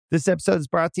This episode is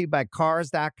brought to you by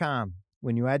Cars.com.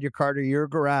 When you add your car to your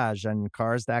garage on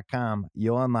Cars.com,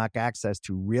 you'll unlock access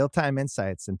to real-time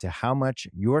insights into how much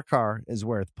your car is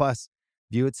worth. Plus,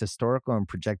 view its historical and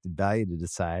projected value to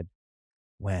decide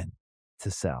when to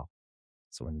sell.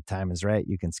 So when the time is right,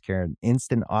 you can secure an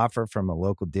instant offer from a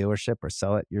local dealership or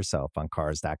sell it yourself on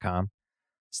Cars.com.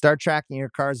 Start tracking your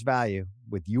car's value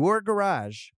with your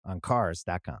garage on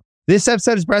Cars.com. This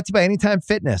episode is brought to you by Anytime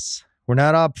Fitness. We're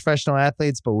not all professional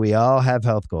athletes, but we all have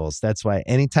health goals. That's why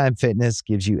Anytime Fitness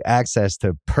gives you access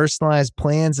to personalized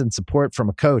plans and support from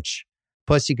a coach.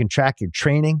 Plus, you can track your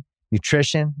training,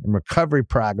 nutrition, and recovery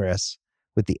progress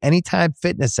with the Anytime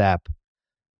Fitness app,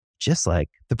 just like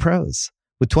the pros.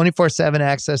 With 24/7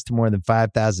 access to more than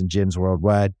 5,000 gyms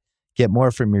worldwide, get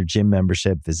more from your gym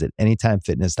membership. Visit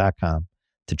anytimefitness.com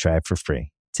to try it for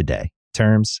free today.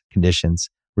 Terms, conditions,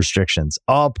 restrictions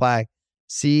all apply.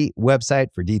 See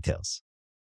website for details.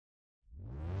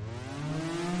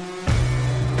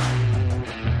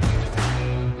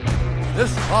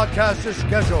 This podcast is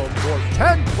scheduled for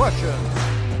 10 questions.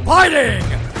 Fighting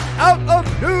out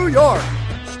of New York,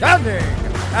 standing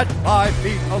at 5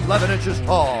 feet 11 inches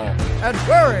tall, and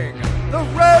wearing the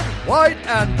red, white,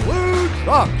 and blue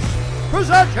trunks,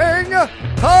 presenting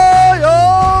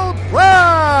Kyle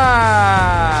Brandt.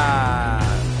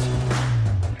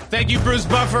 Thank you, Bruce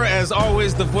Buffer. As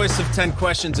always, the voice of 10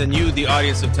 questions, and you, the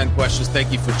audience of 10 questions, thank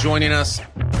you for joining us.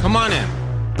 Come on in,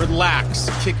 relax,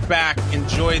 kick back,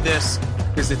 enjoy this,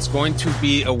 because it's going to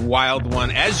be a wild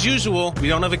one. As usual, we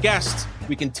don't have a guest.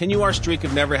 We continue our streak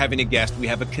of never having a guest. We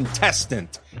have a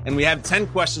contestant, and we have 10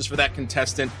 questions for that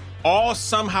contestant, all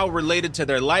somehow related to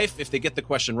their life. If they get the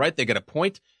question right, they get a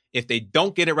point. If they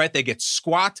don't get it right, they get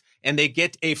squat, and they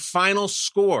get a final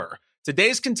score.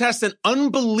 Today's contestant,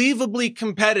 unbelievably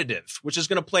competitive, which is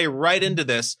going to play right into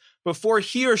this. Before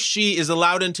he or she is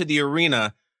allowed into the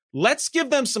arena, let's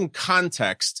give them some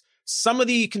context. Some of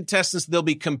the contestants they'll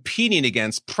be competing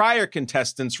against, prior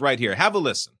contestants right here. Have a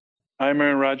listen. I'm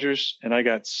Aaron Rodgers, and I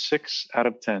got 6 out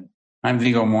of 10. I'm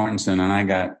Viggo Mortensen, and I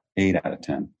got 8 out of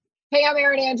 10. Hey, I'm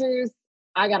Erin Andrews.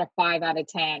 I got a 5 out of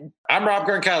 10. I'm Rob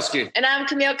Gronkowski. And I'm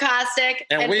Camille Kostick.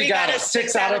 And we got a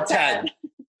 6 out of 10.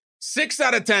 6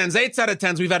 out of 10s, 8 out of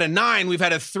 10s. We've had a 9, we've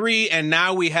had a 3, and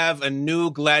now we have a new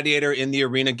gladiator in the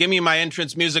arena. Give me my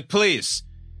entrance music, please.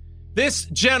 This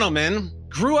gentleman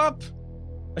grew up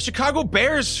a Chicago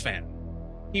Bears fan.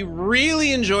 He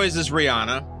really enjoys his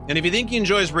Rihanna. And if you think he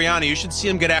enjoys Rihanna, you should see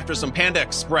him get after some Panda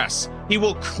Express. He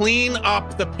will clean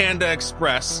up the Panda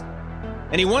Express.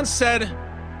 And he once said,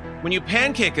 when you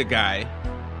pancake a guy,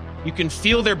 you can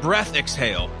feel their breath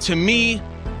exhale. To me,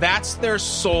 that's their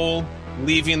soul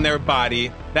leaving their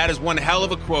body. That is one hell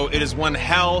of a quote. It is one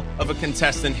hell of a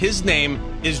contestant. His name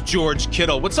is George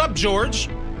Kittle. What's up, George?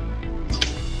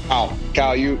 Oh,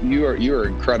 Kyle, you are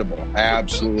incredible. I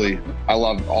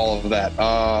love all of that.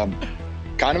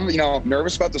 Kind of,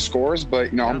 nervous about the scores, but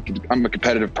I'm a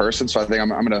competitive person, so I think I'm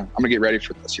gonna get ready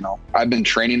for this. I've been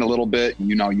training a little bit.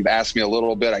 You've asked me a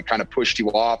little bit. I kind of pushed you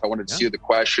off. I wanted to see the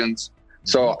questions,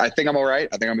 so I think I'm all right.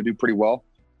 I think I'm gonna do pretty well.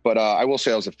 But I will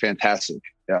say that was a fantastic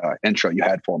intro you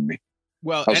had for me.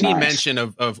 Well, any mention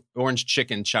of orange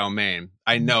chicken chow mein,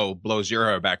 I know blows your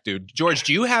hair back, dude. George,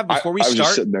 do you have, before we I was start?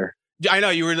 Just sitting there. I know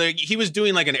you were like, he was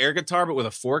doing like an air guitar, but with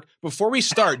a fork. Before we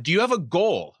start, do you have a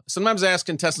goal? Sometimes I ask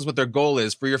contestants what their goal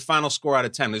is for your final score out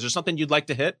of 10. Is there something you'd like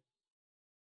to hit?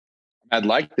 I'd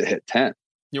like to hit 10.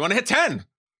 You want to hit 10?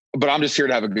 But I'm just here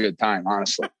to have a good time,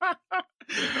 honestly.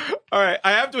 All right.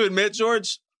 I have to admit,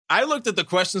 George, I looked at the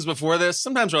questions before this.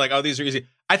 Sometimes we're like, oh, these are easy.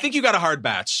 I think you got a hard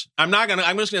batch. I'm just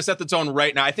going to set the tone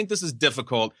right now. I think this is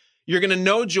difficult. You're going to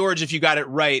know, George, if you got it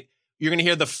right. You're going to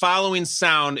hear the following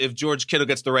sound. If George Kittle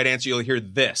gets the right answer, you'll hear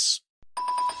this.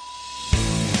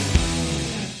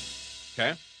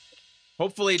 Okay.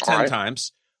 Hopefully 10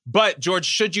 times. But, George,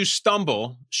 should you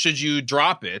stumble, should you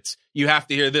drop it, you have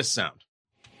to hear this sound.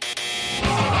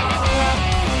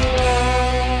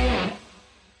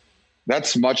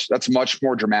 That's much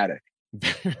more dramatic.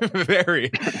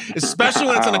 Very. Especially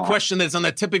when it's on a question that's on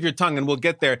the tip of your tongue, and we'll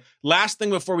get there. Last thing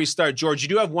before we start, George, you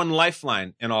do have one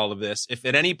lifeline in all of this. If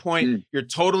at any point you're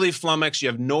totally flummoxed, you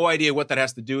have no idea what that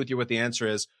has to do with you, what the answer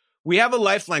is, we have a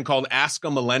lifeline called Ask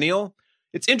a Millennial.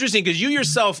 It's interesting because you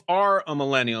yourself are a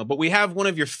millennial, but we have one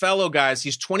of your fellow guys.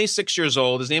 He's 26 years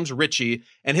old. His name's Richie,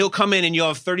 and he'll come in and you'll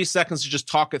have 30 seconds to just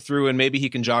talk it through, and maybe he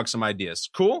can jog some ideas.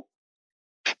 Cool?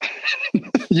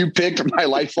 You picked my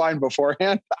lifeline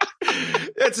beforehand?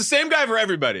 It's the same guy for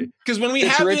everybody. Because when we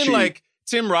have in like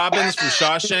Tim Robbins from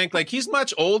Shawshank, like he's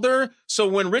much older. So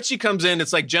when Richie comes in,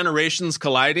 it's like generations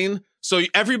colliding. So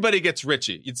everybody gets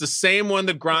Richie. It's the same one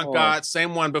that Gronk got,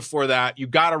 same one before that. You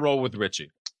got to roll with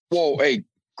Richie. Whoa, hey,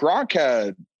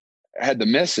 Gronk had the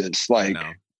misses. Like,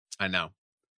 I know.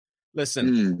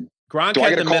 Listen, Gronk do I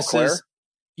had get the to call misses. Claire?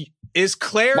 Is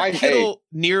Claire Kittle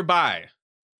nearby?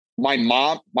 My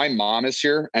mom is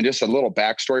here, and just a little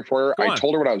backstory for her. I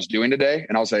told her what I was doing today,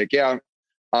 and I was like, "Yeah,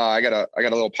 I got a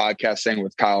little podcast thing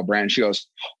with Kyle Brandt." She goes,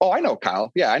 "Oh, I know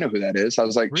Kyle. Yeah, I know who that is." I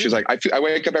was like, "She's like, I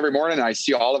wake up every morning and I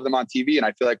see all of them on TV, and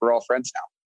I feel like we're all friends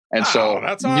now." And so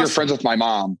that's awesome. You're friends with my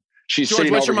mom. She's George,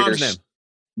 sitting what's over your mom's here. name?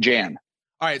 Jan.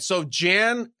 All right, so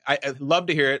Jan, I'd love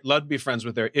to hear it. Love to be friends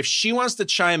with her. If she wants to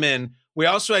chime in, we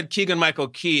also had Keegan-Michael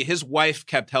Key. His wife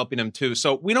kept helping him too.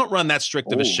 So we don't run that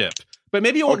strict of a ship. But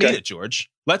maybe you won't need it, George.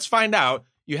 Let's find out.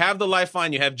 You have the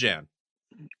lifeline. You have Jan.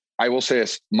 I will say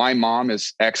this. My mom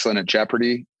is excellent at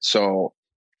Jeopardy. So,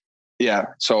 yeah.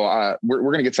 So we're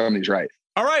going to get some of these right.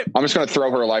 All right. I'm just going to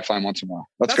throw her a lifeline once in a while.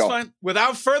 Let's go. That's fine.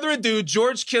 Without further ado,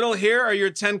 George Kittle, here are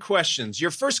your 10 questions.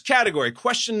 Your first category,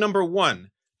 question number 1.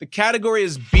 The category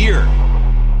is beer.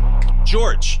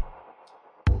 George,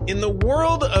 in the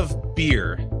world of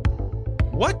beer,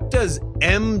 what does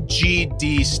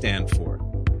MGD stand for?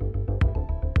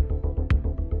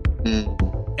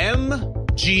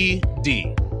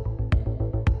 MGD.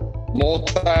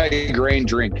 Multi-grain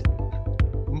drink.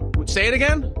 Say it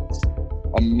again.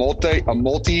 A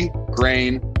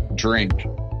multi-grain drink.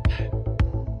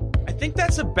 I think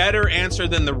that's a better answer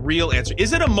than the real answer.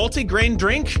 Is it a multi-grain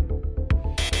drink?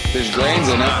 There's grains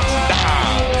in it.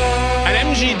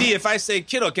 An MGD, if I say,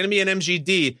 Kittle, can it be an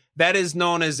MGD? That is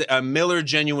known as a Miller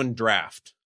Genuine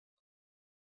Draft.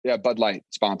 Yeah, Bud Light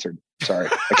sponsored. Sorry,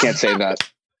 I can't say that.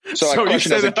 So that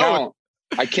question doesn't count.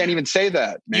 I can't even say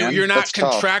that, man. You're not That's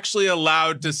contractually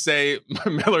allowed to say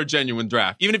Miller Genuine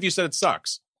Draft, even if you said it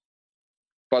sucks.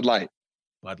 Bud Light.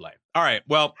 Bud Light. All right.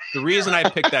 Well, the reason I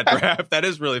picked that draft, that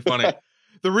is really funny.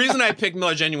 The reason I picked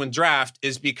Miller Genuine Draft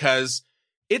is because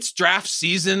it's draft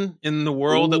season in the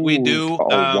world that we do.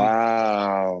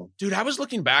 Wow. Dude, I was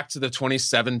looking back to the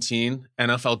 2017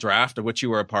 NFL draft of which you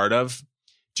were a part of.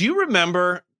 Do you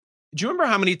remember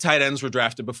how many tight ends were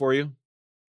drafted before you?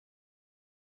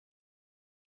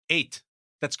 8.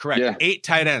 That's correct. Yeah. 8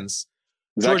 tight ends.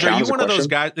 George, are you one of those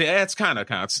guys? Yeah, it's kind of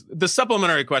counts. The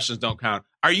supplementary questions don't count.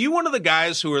 Are you one of the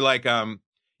guys who are like,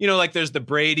 like there's the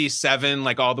Brady 7,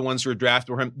 like all the ones who were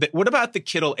drafted for him. What about the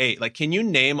Kittle 8? Like, can you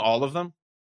name all of them?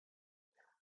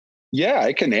 Yeah,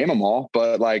 I can name them all,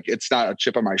 but like, it's not a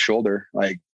chip on my shoulder.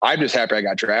 Like, I'm just happy I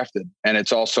got drafted. And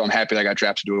it's also, I'm happy that I got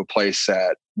drafted to a place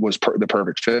that was the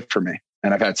perfect fit for me.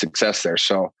 And I've had success there.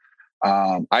 So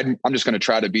I'm just going to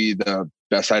try to be the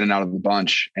best tight end out of the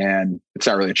bunch. And it's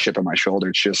not really a chip on my shoulder.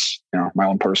 It's just, my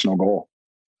own personal goal.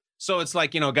 So it's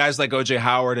like, guys like OJ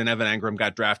Howard and Evan Engram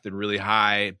got drafted really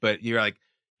high, but you're like,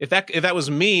 if that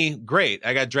was me, great.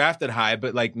 I got drafted high,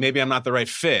 but like, maybe I'm not the right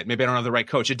fit. Maybe I don't have the right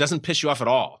coach. It doesn't piss you off at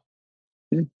all.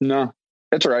 No,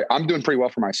 that's all right. I'm doing pretty well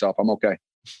for myself. I'm okay.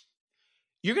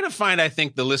 You're going to find, I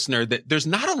think, the listener, that there's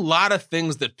not a lot of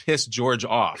things that piss George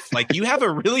off. Like, you have a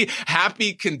really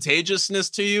happy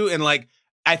contagiousness to you. And like,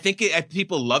 I think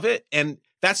people love it. And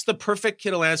that's the perfect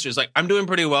Kittle answer. It's like, I'm doing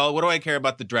pretty well. What do I care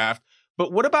about the draft?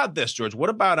 But what about this, George? What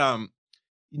about,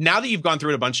 now that you've gone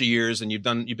through it a bunch of years and you've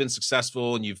been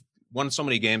successful and you've won so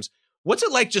many games, what's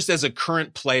it like just as a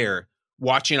current player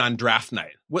watching on draft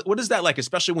night? What is that like,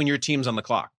 especially when your team's on the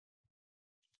clock?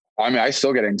 I mean, I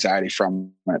still get anxiety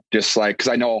from it, just like, because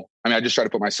I just try to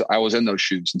put myself, I was in those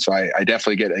shoes. And so I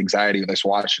definitely get anxiety with us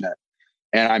watching it.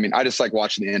 And I mean, I just like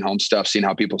watching the in-home stuff, seeing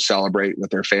how people celebrate with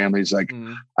their families. Like,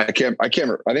 I can't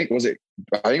remember. I think it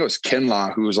was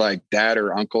Kinlaw who was like dad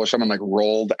or uncle or someone like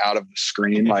rolled out of the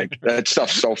screen. Like, that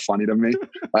stuff's so funny to me.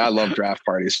 I love draft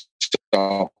parties.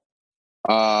 So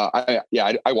I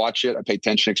watch it. I pay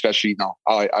attention, especially,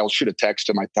 I'll shoot a text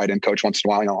to my tight end coach once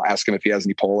in a while. I'll ask him if he has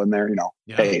any pull in there,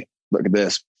 Hey, look at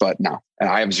this, but no, and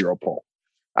I have 0 pull.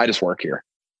 I just work here.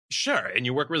 Sure. And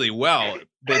you work really well.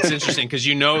 But it's interesting because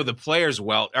the players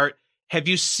well. Have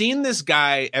you seen this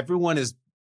guy?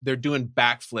 They're doing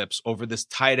backflips over this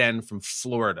tight end from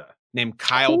Florida named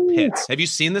Kyle Pitts. Have you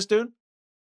seen this dude?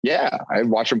 Yeah, I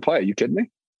watch him play. Are you kidding me?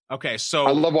 Okay, so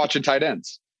I love watching tight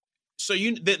ends. So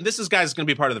this guy's going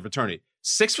to be part of the fraternity.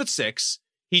 6'6".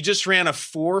 He just ran a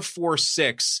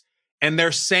 4.46, and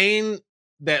they're saying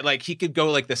that like he could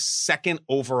go like the 2nd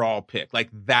overall pick, like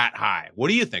that high. What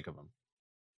do you think of him?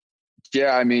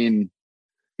 Yeah, I mean,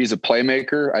 he's a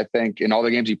playmaker. I think in all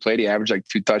the games he played, he averaged like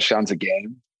 2 touchdowns a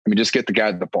game. I mean, just get the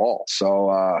guy the ball. So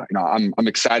I'm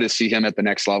excited to see him at the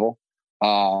next level.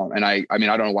 And I mean,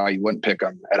 I don't know why you wouldn't pick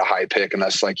him at a high pick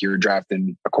unless like you're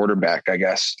drafting a quarterback, I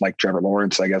guess, like Trevor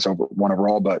Lawrence, I guess, over one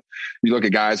overall. But you look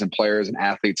at guys and players and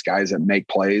athletes, guys that make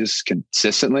plays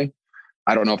consistently.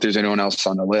 I don't know if there's anyone else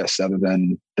on the list other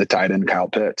than the tight end Kyle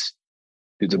Pitts.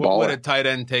 Dude's a baller. What would a tight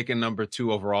end taking number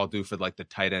 2 overall do for like the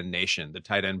tight end nation, the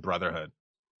tight end brotherhood?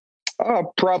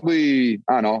 Probably,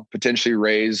 I don't know, potentially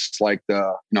raise like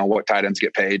what tight ends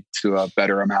get paid to a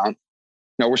better amount.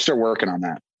 No, we're still working on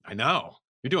that. I know.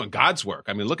 You're doing God's work.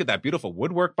 I mean, look at that beautiful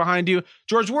woodwork behind you.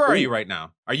 George, where are you right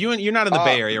now? You're not in the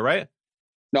Bay Area, right?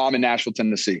 No, I'm in Nashville,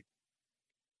 Tennessee.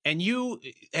 And you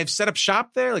have set up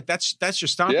shop there? Like that's your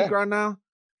stomping ground now?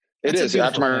 It is.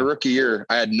 After my rookie year,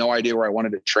 I had no idea where I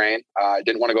wanted to train. I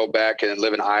didn't want to go back and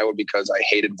live in Iowa because I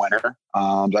hated winter.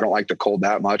 I don't like the cold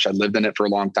that much. I lived in it for a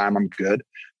long time. I'm good.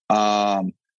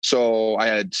 So I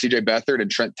had CJ Beathard and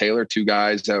Trent Taylor, 2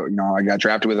 guys that, I got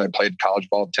drafted with. I played college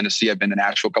ball in Tennessee. I've been to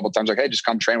Nashville a couple of times. Like, hey, just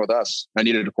come train with us. I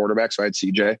needed a quarterback, so I had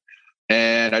CJ.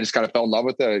 And I just kind of fell in love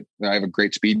with it. I have a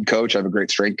great speed coach. I have a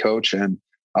great strength coach. And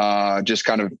just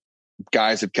kind of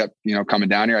guys have kept, coming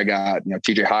down here. I got,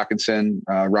 TJ Hawkinson,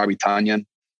 Robbie Tunyon.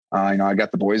 I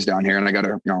got the boys down here, and I got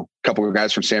a couple of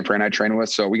guys from San Fran I train with.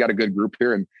 So we got a good group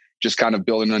here and just kind of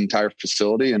building an entire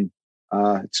facility. And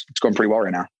it's going pretty well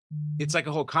right now. It's like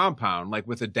a whole compound, like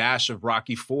with a dash of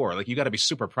Rocky IV. Like you got to be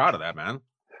super proud of that, man.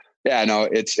 Yeah, no,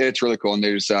 it's really cool. And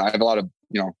there's, I have a lot of,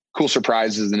 cool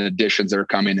surprises and additions that are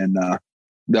coming in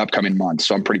the upcoming months.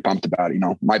 So I'm pretty pumped about it.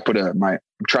 I'm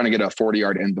trying to get a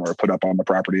 40-yard indoor put up on the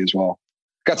property as well.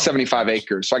 Got 75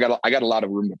 acres. So I got a lot of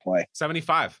room to play.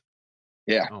 75.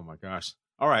 Yeah. Oh my gosh.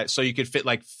 All right. So you could fit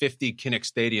like 50 Kinnick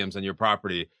stadiums on your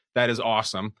property. That is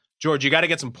awesome. George, you got to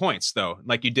get some points though.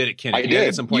 Like you did at Kinnick. I did.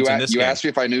 Get some points in this game. You asked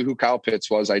me if I knew who Kyle Pitts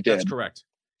was. I did. That's correct.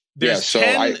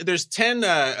 There's 10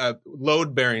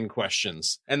 load-bearing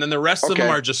questions, and then the rest of them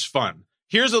are just fun.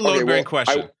 Here's a load-bearing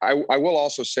question. I will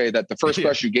also say that the first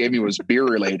question you gave me was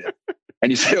beer-related,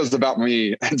 and you said it was about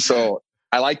me, and so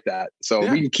I like that. So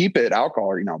we can keep it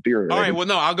alcohol, beer-related. All right, well,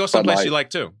 no, I'll go someplace you like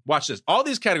too. Watch this. All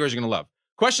these categories you're going to love.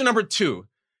 Question number 2.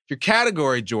 Your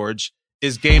category, George,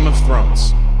 is Game of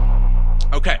Thrones.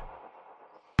 Okay.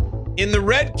 In the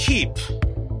Red Keep,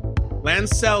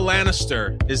 Lancel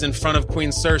Lannister is in front of Queen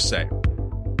Cersei.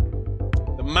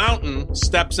 The Mountain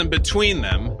steps in between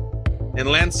them, and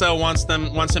Lancel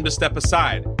wants him to step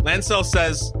aside. Lancel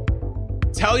says,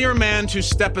 "Tell your man to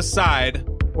step aside,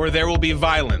 or there will be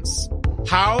violence."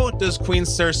 How does Queen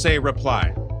Cersei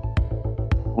reply?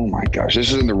 Oh my gosh,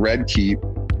 this is in the Red Keep.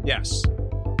 Yes.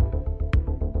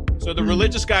 So the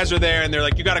religious guys are there, and they're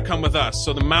like, "You got to come with us."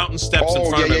 So the Mountain steps in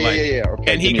front of it,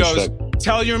 Okay, and he goes,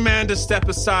 "Tell your man to step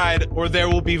aside, or there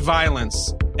will be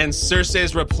violence." And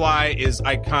Cersei's reply is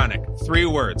iconic. 3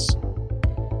 words.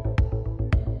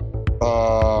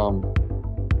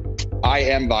 I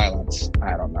am violence.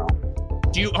 I don't know.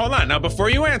 Hold on now? Before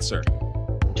you answer,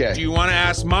 okay. Do you want to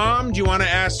ask Mom? Do you want to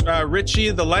ask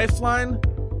Richie the Lifeline?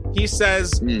 He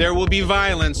says there will be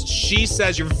violence. She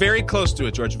says you're very close to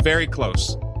it, George. Very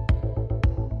close.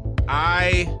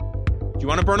 Do you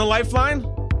want to burn a lifeline?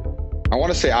 I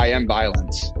want to say I am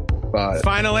violence, but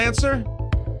final answer?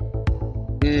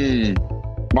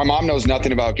 My mom knows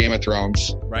nothing about Game of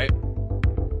Thrones. Right.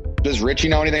 Does Richie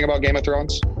know anything about Game of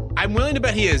Thrones? I'm willing to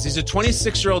bet he is. He's a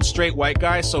 26-year-old straight white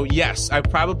guy, so yes, I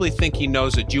probably think he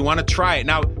knows it. Do you want to try it?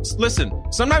 Now, listen,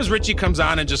 sometimes Richie comes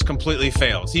on and just completely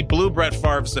fails. He blew Brett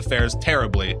Favre's affairs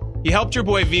terribly. He helped your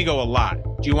boy Vigo a lot.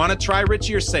 Do you want to try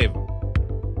Richie or save him?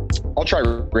 I'll try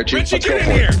Richie. Richie, get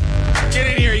in here.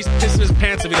 Get in here. He's pissing his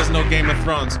pants if he doesn't know Game of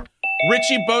Thrones.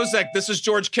 Richie Bozek, this is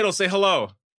George Kittle. Say hello.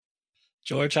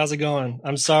 George, how's it going?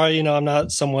 I'm sorry, I'm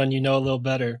not someone you know a little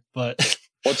better, but...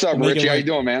 What's up, Richie? How you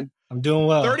doing, man? I'm doing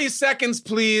well. 30 seconds,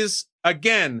 please.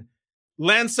 Again,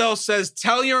 Lancel says,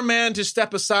 "Tell your man to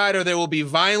step aside or there will be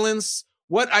violence."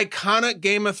 What iconic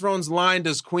Game of Thrones line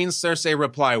does Queen Cersei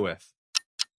reply with?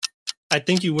 I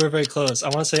think you were very close. I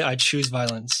want to say I choose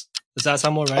violence. Does that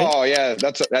sound more right? Oh, yeah.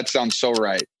 That sounds so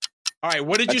right. All right.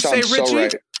 What did you say, Richie? So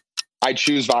right. I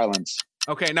choose violence.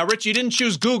 Okay. Now, Richie, you didn't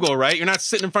choose Google, right? You're not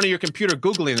sitting in front of your computer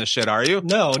Googling this shit, are you?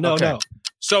 No.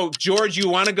 So, George, you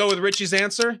want to go with Richie's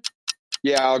answer?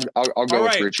 Yeah, I'll go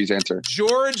with Richie's answer.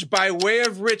 George, by way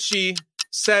of Richie,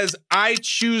 says, "I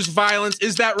choose violence."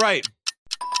 Is that right?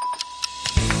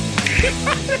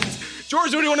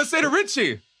 George, what do you want to say to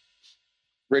Richie?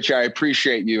 Richie, I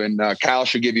appreciate you, and Kyle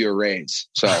should give you a raise.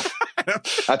 So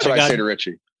that's what I say to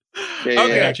Richie.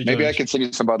 Yeah. Maybe I can send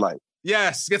you some Bud Light.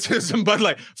 Yes, get to some Bud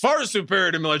Light. Far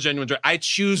superior to Miller Genuine Draft. I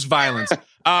choose violence.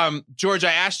 George,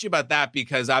 I asked you about that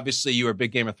because obviously you were a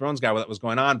big Game of Thrones guy while that was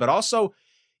going on, but also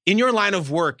in your line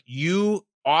of work, you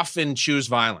often choose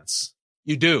violence.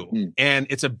 You do. And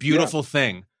it's a beautiful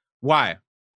thing. Why?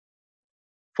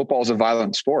 Football is a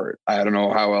violent sport. I don't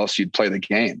know how else you'd play the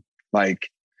game. Like,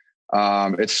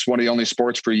 it's one of the only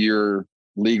sports where you're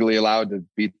legally allowed to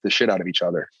beat the shit out of each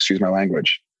other. Excuse my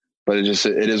language, but it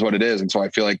is what it is. And so I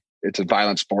feel like it's a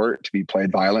violent sport to be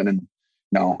played violent. And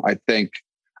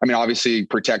obviously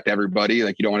protect everybody.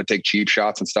 Like, you don't want to take cheap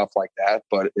shots and stuff like that,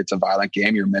 but it's a violent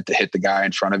game. You're meant to hit the guy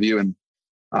in front of you. And,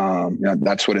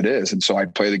 that's what it is. And so I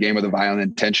play the game with a violent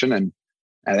intention. And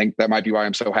I think that might be why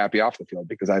I'm so happy off the field,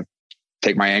 because I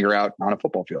take my anger out on a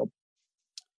football field.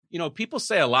 People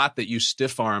say a lot that you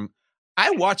stiff arm.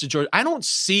 I watch it, George. I don't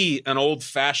see an old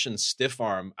fashioned stiff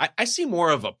arm. I see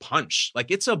more of a punch.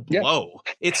 Like, it's a blow.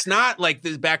 Yeah. It's not like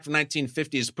this back from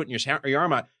 1950s, putting your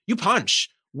arm out. You punch.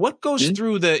 What goes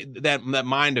through that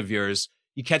mind of yours?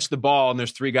 You catch the ball and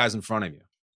there's three guys in front of you.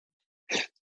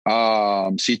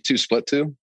 C2 split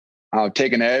two.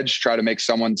 Take an edge, try to make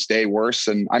someone stay worse.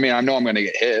 And I know I'm going to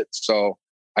get hit, so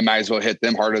I might as well hit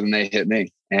them harder than they hit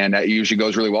me. And that usually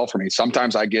goes really well for me.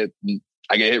 Sometimes I get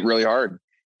hit really hard,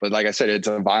 but like I said, it's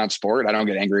a violent sport. I don't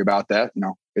get angry about that.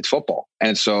 It's football.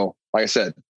 And so, like I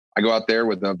said, I go out there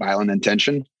with a violent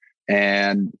intention,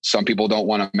 and some people don't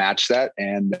want to match that.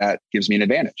 And that gives me an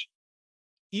advantage.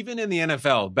 Even in the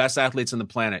NFL, best athletes on the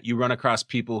planet, you run across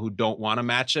people who don't want to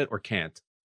match it or can't.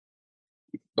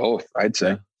 Both, I'd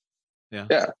say. Yeah.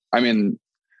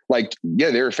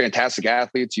 They're fantastic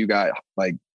athletes. You got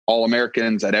like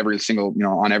All-Americans at every single,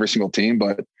 on every single team,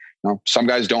 but some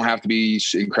guys don't have to be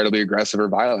incredibly aggressive or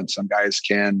violent. Some guys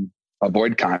can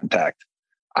avoid contact.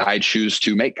 I choose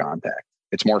to make contact.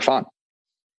 It's more fun.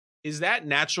 Is that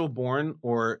natural born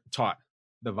or taught,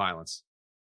 the violence?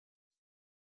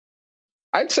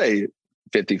 I'd say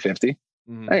 50-50. I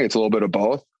think it's a little bit of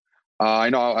both.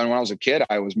 I know when I was a kid,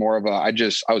 I was more of I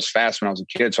was fast when I was a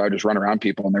kid. So I just run around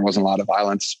people and there wasn't a lot of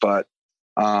violence, but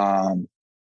I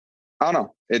don't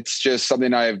know. It's just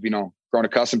something I've, grown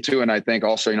accustomed to. And I think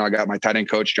also, I got my tight end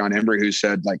coach, John Embry, who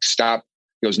said, like, stop.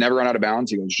 He goes, never run out of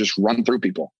bounds. He goes, just run through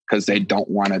people because they don't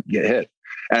want to get hit.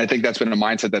 And I think that's been a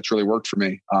mindset that's really worked for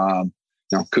me.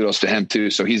 Kudos to him too.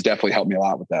 So he's definitely helped me a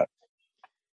lot with that.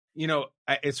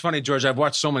 It's funny, George, I've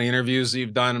watched so many interviews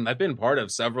you've done. I've been part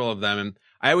of several of them. And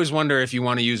I always wonder if you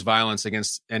want to use violence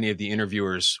against any of the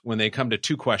interviewers when they come to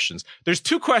two questions. There's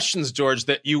two questions, George,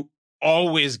 that you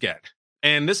always get.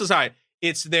 And this is how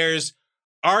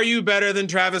are you better than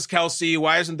Travis Kelce?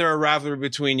 Why isn't there a rivalry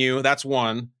between you? That's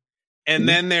one. And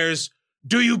then there's,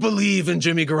 do you believe in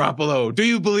Jimmy Garoppolo?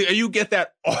 You get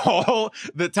that all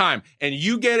the time. And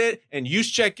you get it, and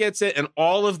Juszczyk gets it, and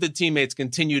all of the teammates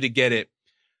continue to get it.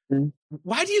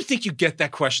 Why do you think you get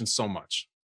that question so much?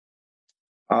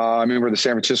 We're the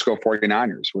San Francisco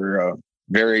 49ers. We're a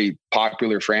very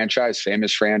popular franchise,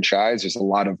 famous franchise. There's a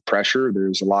lot of pressure.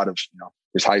 There's a lot of,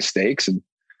 there's high stakes, and,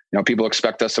 people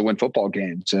expect us to win football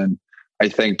games. And I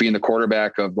think being the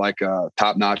quarterback of like a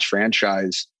top-notch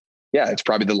franchise, it's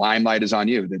probably the limelight is on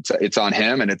you. It's on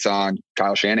him and it's on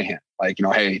Kyle Shanahan. Like,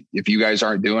 hey, if you guys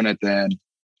aren't doing it, then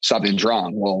something's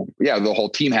wrong. Well, the whole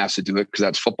team has to do it because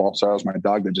that's football. So that was my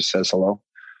dog that just says hello.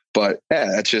 But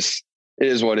it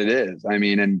is what it is.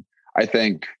 And I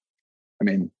think,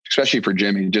 especially for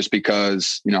Jimmy, just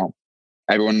because,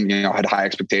 everyone, had high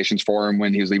expectations for him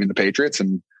when he was leaving the Patriots,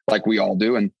 and like we all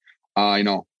do. And,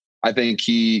 I think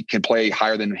he can play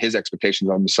higher than his expectations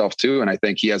of himself too. And I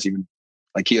think he has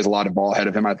a lot of ball ahead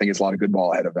of him. I think it's a lot of good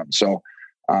ball ahead of him. So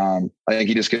I think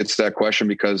he just gets that question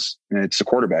because it's a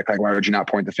quarterback. Like, why would you not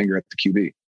point the finger at the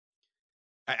QB?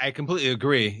 I completely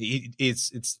agree.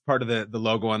 It's part of the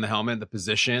logo on the helmet, the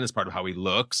position. It's part of how he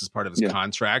looks. It's part of his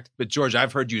contract. But George,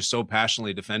 I've heard you so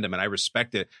passionately defend him, and I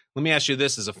respect it. Let me ask you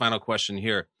this as a final question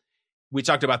here. We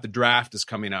talked about the draft is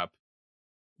coming up.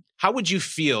 How would you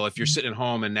feel if you're sitting at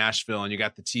home in Nashville and you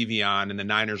got the TV on and the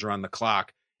Niners are on the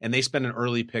clock and they spend an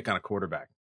early pick on a quarterback?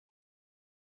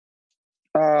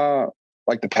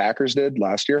 Like the Packers did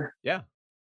last year? Yeah.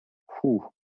 Whew.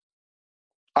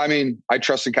 I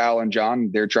trust in Kyle and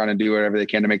John. They're trying to do whatever they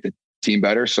can to make the team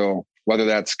better. So whether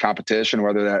that's competition,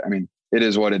 it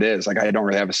is what it is. Like, I don't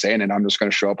really have a say in it. I'm just going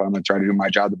to show up. I'm going to try to do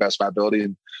my job the best of my ability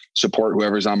and support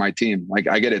whoever's on my team. Like,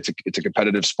 I get it. It's a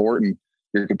competitive sport and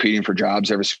you're competing for jobs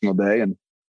every single day. And,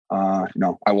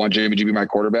 I want Jimmy to be my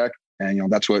quarterback, and,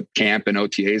 that's what camp and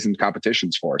OTAs and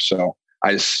competition's for. So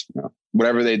I just,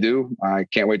 whatever they do, I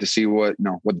can't wait to see what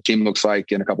the team looks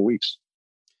like in a couple of weeks.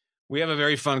 We have a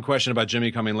very fun question about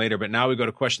Jimmy coming later, but now we go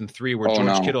to question 3, where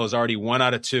George Kittle is already 1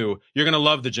 out of 2. You're going to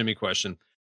love the Jimmy question.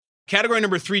 Category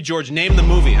number 3, George, name the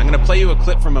movie. I'm going to play you a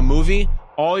clip from a movie.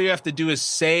 All you have to do is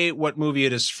say what movie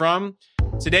it is from.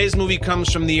 Today's movie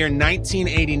comes from the year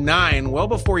 1989, well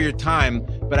before your time,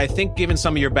 but I think given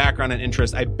some of your background and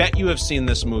interest, I bet you have seen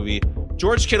this movie.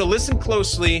 George Kittle, listen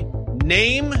closely.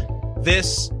 Name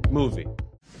this movie.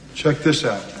 Check this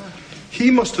out.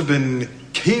 He must have been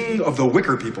king of the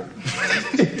Wicker people.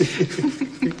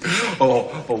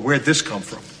 Where'd this come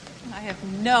from? I have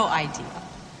no idea.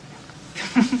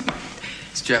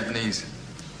 It's Japanese.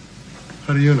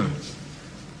 How do you know?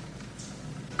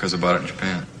 Because I bought it in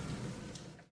Japan.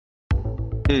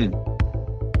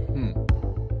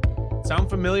 Sound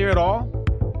familiar at all?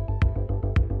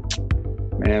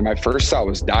 Man, my first thought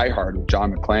was Die Hard with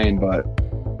John McClane, but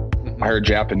I heard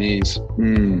Japanese.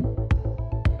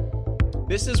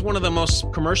 This is one of the most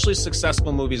commercially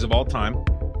successful movies of all time.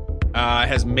 It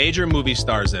has major movie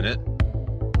stars in it.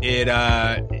 It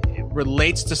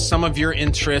relates to some of your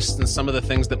interests and some of the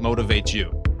things that motivate you.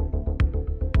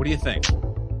 What do you think?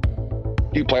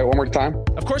 Can you play it one more time?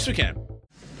 Of course we can.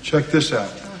 Check this out.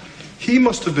 He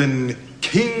must have been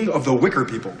king of the Wicker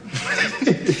people.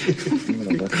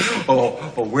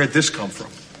 Where'd this come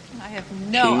from? I have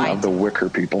no idea. King of the Wicker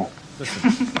people.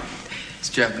 It's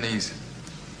Japanese.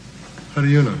 How do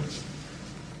you know?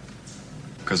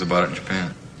 Because I bought it in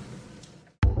Japan.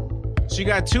 So you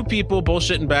got two people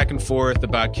bullshitting back and forth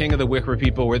about King of the Wicker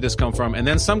people, where'd this come from? And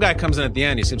then some guy comes in at the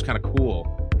end. He seems kind of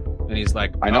cool. And he's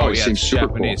like, I know, oh, he yeah, seems it's super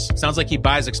Japanese. cool. Sounds like he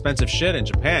buys expensive shit in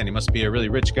Japan. He must be a really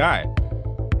rich guy.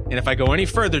 And if I go any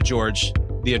further, George,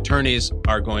 the attorneys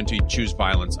are going to choose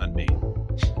violence on me.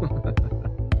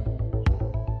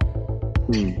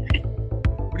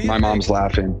 My mom's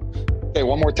laughing. Hey,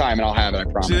 one more time and I'll have it, I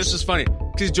promise. See, this is funny.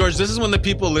 Because, George, this is when the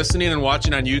people listening and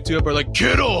watching on YouTube are like,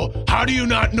 Kittle, how do you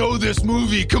not know this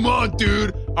movie? Come on,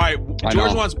 dude. All right,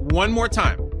 George wants one more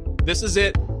time. This is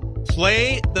it.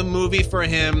 Play the movie for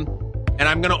him. And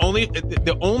I'm going to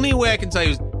the only way I can tell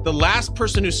you is the last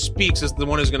person who speaks is the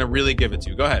one who's going to really give it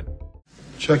to you. Go ahead.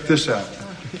 Check this out.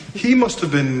 He must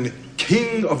have been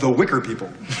king of the Wicker people.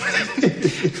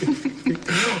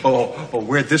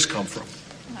 Where'd this come from?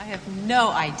 I have no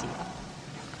idea.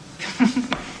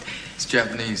 It's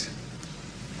Japanese.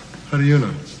 How do you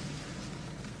know?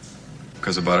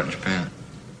 Because I bought it in Japan.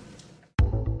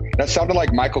 That sounded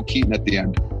like Michael Keaton at the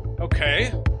end.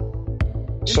 Okay.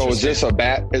 So is this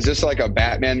like a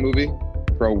Batman movie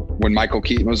for when Michael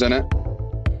Keaton was in it?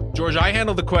 George, I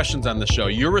handle the questions on the show.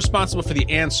 You're responsible for the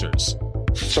answers.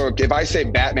 So if I say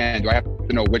Batman, do I have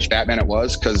to know which Batman it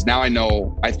was? Because now I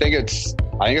know. I think it's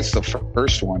the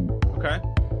first one. Okay.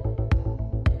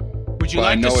 Would you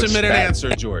like to submit an answer,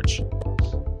 George?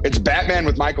 It's Batman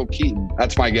with Michael Keaton.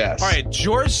 That's my guess. All right.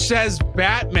 George says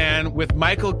Batman with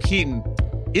Michael Keaton.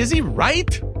 Is he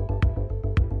right?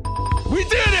 We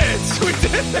did it! We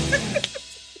did it!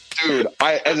 Dude,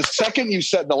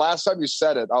 the last time you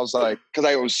said it, I was like, because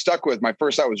I was stuck with my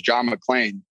first thought was John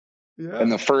McClane in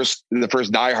the first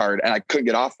Die Hard, and I couldn't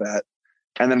get off that.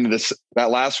 And then that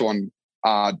last one,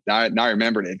 now I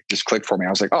remembered it. Just clicked for me. I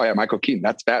was like, oh yeah, Michael Keaton,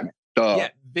 that's Batman. Duh. Yeah,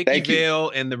 Vicky Vale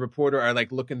and the reporter are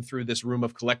like looking through this room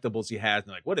of collectibles he has,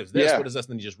 and they're like, what is this? Yeah. What is this?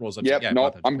 And then he just rolls up. Yep,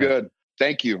 no, I'm good.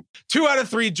 Thank you. 2 out of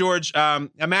 3, George.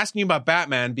 I'm asking you about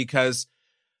Batman because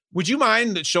would you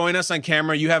mind showing us on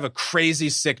camera? You have a crazy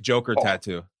sick Joker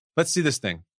tattoo. Let's see this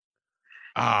thing.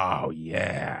 Oh,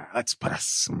 yeah. Let's put a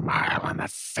smile on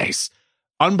that face.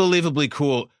 Unbelievably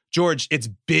cool. George, it's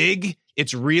big.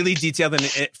 It's really detailed.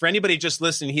 And for anybody just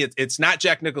listening, it's not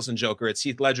Jack Nicholson Joker. It's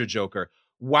Heath Ledger Joker.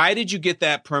 Why did you get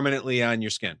that permanently on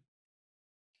your skin?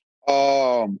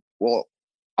 Well,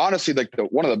 honestly, like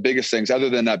one of the biggest things, other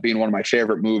than that being one of my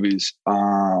favorite movies,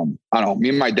 I don't know, me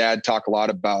and my dad talk a lot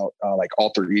about like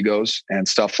alter egos and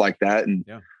stuff like that. And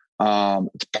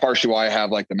it's partially why I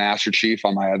have like the Master Chief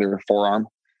on my other forearm.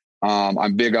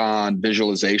 I'm big on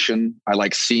visualization. I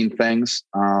like seeing things.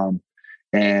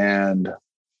 And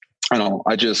I don't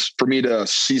know, for me to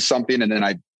see something and then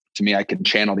I can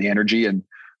channel the energy, and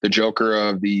the Joker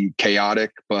of the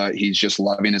chaotic, but he's just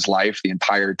loving his life the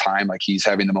entire time. Like he's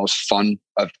having the most fun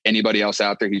of anybody else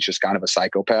out there. He's just kind of a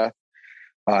psychopath.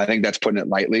 I think that's putting it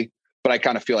lightly, but I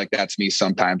kind of feel like that's me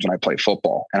sometimes when I play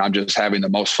football, and I'm just having the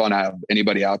most fun out of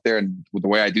anybody out there. And the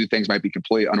way I do things might be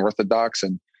completely unorthodox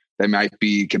and they might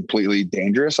be completely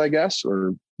dangerous, I guess,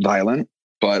 or violent,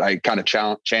 but I kind of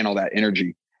channel that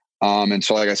energy. And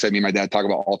so, like I said, me and my dad talk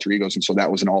about alter egos. And so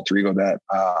that was an alter ego that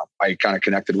I kind of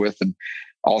connected with. And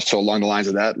also along the lines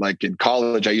of that, like in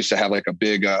college, I used to have like a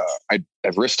big, I'd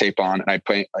have wrist tape on, and I'd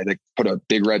put a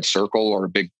big red circle or a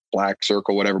big black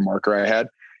circle, whatever marker I had,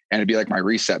 and it'd be like my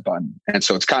reset button. And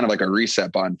so it's kind of like a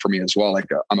reset button for me as well. Like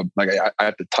I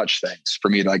have to touch things for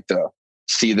me to like to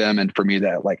see them and for me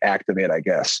to like activate, I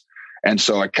guess. And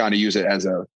so I kind of use it as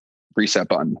a reset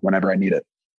button whenever I need it.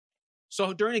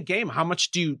 So during a game, how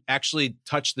much do you actually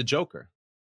touch the Joker?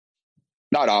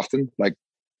 Not often, like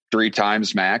 3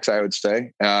 times max, I would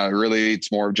say. Really,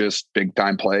 it's more of just big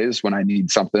time plays when I need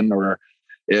something, or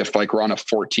if like we're on a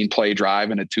 14 play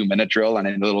drive and a 2-minute drill and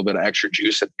I need a little bit of extra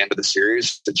juice at the end of the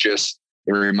series. It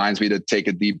reminds me to take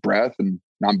a deep breath, and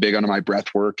I'm big on my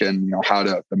breath work and, how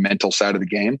to the mental side of the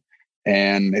game.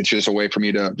 And it's just a way for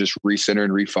me to just recenter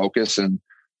and refocus. And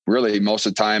really most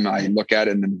of the time I look at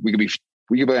it and we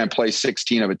could play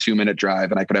 16 of a 2-minute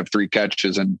drive and I could have 3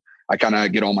 catches and I kind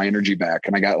of get all my energy back.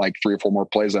 And I got like 3 or 4 more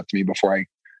plays left to me before I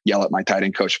yell at my tight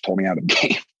end coach to pull me out of the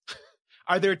game.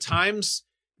 Are there times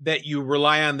that you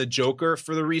rely on the Joker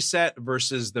for the reset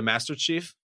versus the Master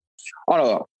Chief? Oh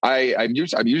no, I'm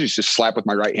usually just slap with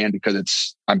my right hand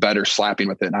because I'm better slapping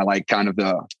with it. And I like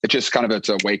it's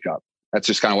a wake up. That's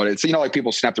just kind of what it's, like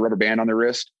people snap the rubber band on their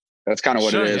wrist. That's kind of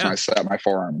what it is. Yeah. When I slap my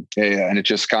forearm. Yeah. And it's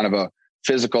just kind of a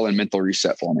physical and mental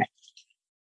reset for me.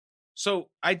 So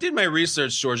I did my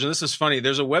research, George, and this is funny.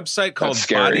 There's a website called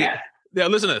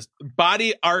listen to this,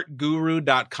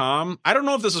 bodyartguru.com. I don't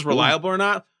know if this is reliable or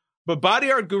not, but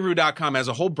bodyartguru.com has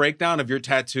a whole breakdown of your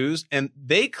tattoos. And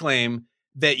they claim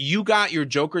that you got your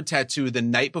Joker tattoo the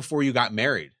night before you got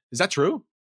married. Is that true?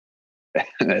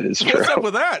 That is true. What's up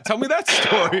with that? Tell me that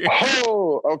story.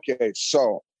 Oh, okay.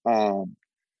 So,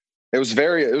 it was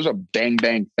a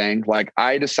bang thing. Like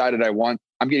I decided I'm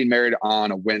getting married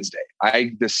on a Wednesday.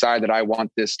 I decided I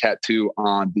want this tattoo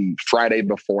on the Friday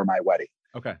before my wedding.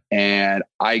 Okay. And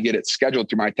I get it scheduled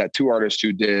through my tattoo artist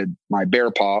who did my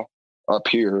bear paw up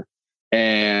here.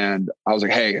 And I was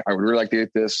like, hey, I would really like to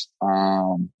get this.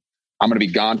 I'm going to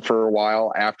be gone for a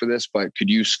while after this, but could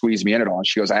you squeeze me in at all? And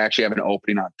she goes, I actually have an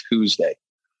opening on Tuesday.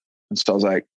 And so I was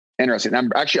like, interesting. I'm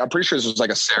pretty sure this was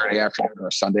like a Saturday afternoon or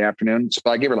a Sunday afternoon. So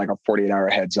I gave her like a 48-hour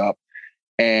heads up.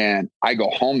 And I go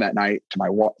home that night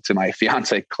to my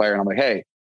fiance, Claire, and I'm like, hey,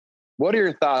 what are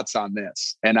your thoughts on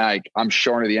this? And I'm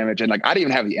showing her the image, and like, I didn't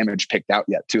even have the image picked out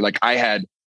yet too. Like I had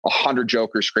 100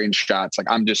 Joker screenshots.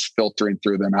 Like I'm just filtering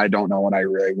through them. I don't know what I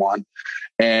really want.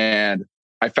 And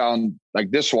I found like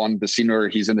this one, the scene where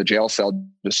he's in the jail cell,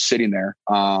 just sitting there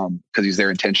because he's there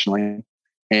intentionally.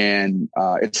 And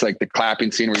it's like the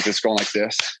clapping scene where he's just going like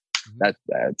this.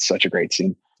 That's such a great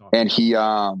scene. And he,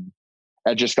 I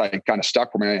just like kind of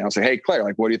stuck for me. And I was like, hey, Claire,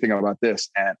 like, what do you think about this?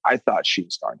 And I thought she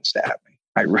was starting to stab me.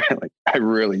 I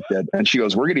really did. And she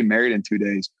goes, we're getting married in 2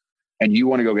 days and you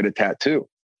want to go get a tattoo,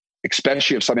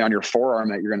 especially if something on your forearm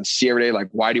that you're going to see every day. Like,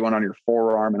 why do you want it on your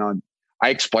forearm? And I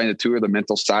explained it to her, the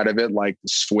mental side of it, like the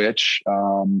switch,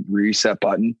 reset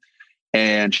button.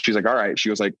 And she's like, all right. She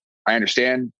was like, I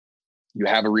understand you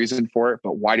have a reason for it,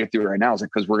 but why do you have to do it right now? I was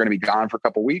like, because we're going to be gone for a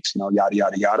couple of weeks, yada,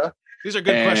 yada, yada. These are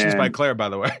good questions by Claire, by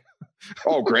the way.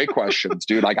 Oh, great questions,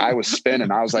 dude. Like I was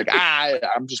spinning. I was like,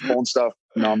 I'm just pulling stuff.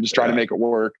 I'm just trying to make it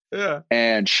work. Yeah.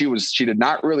 And she did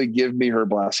not really give me her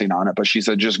blessing on it, but she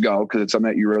said, just go. Cause it's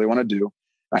something that you really want to do.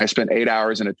 I spent 8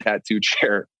 hours in a tattoo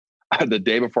chair the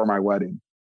day before my wedding.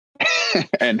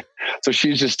 And so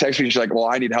she's just texting me. She's like, well,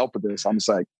 I need help with this. I'm just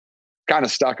like kind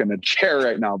of stuck in the chair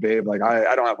right now, babe. Like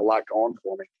I don't have a lot going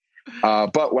for me.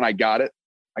 But when I got it,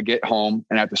 I get home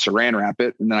and I have to saran wrap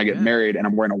it. And then I get married and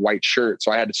I'm wearing a white shirt.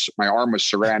 So my arm was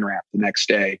saran wrapped the next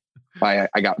day. I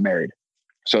got married.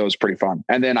 So it was pretty fun.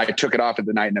 And then I took it off at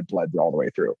the night and it bled all the way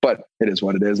through, but it is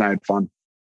what it is. And I had fun.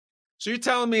 So you're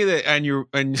telling me that and your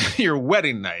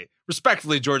wedding night,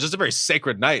 respectfully, George, it's a very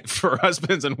sacred night for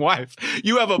husbands and wife.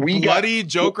 You have a bloody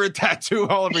Joker tattoo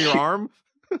all over your arm.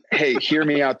 Hey, hear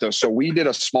me out though. So we did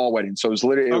a small wedding. So it was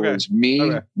literally, it was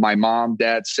me, my mom,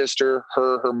 dad, sister,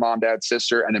 her mom, dad,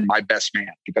 sister, and then my best man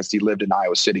because he lived in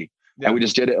Iowa City. Yeah. And we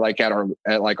just did it like we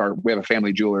have a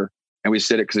family jeweler and we just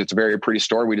did it because it's a very pretty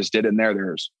store. We just did it in there.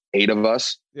 There's 8 of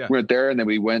us. Yeah. We went there and then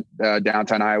we went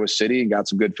downtown Iowa City and got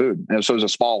some good food. And so it was a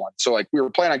small one. So like we were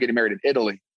planning on getting married in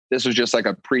Italy. This was just like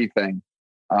a pre thing,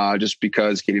 just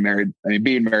because being married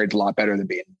is a lot better than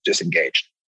being disengaged.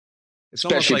 It's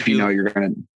especially like if you know you're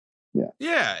going to,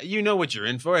 yeah, you know what you're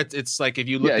in for. It's like if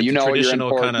you look at the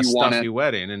traditional kind of stuffy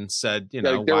wedding and said,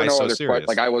 why so serious?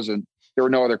 There were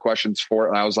no other questions for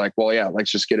it. I was like, well, yeah,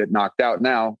 let's just get it knocked out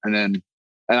now. And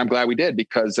I'm glad we did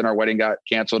because then our wedding got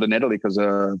canceled in Italy because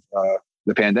of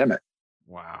the pandemic.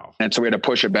 Wow. And so we had to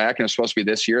push it back and it was supposed to be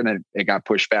this year and then it got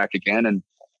pushed back again. And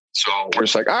so we're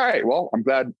just like, all right, well, I'm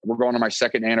glad we're going on my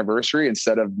 2nd anniversary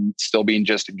instead of still being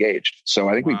just engaged. So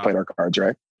I think we played our cards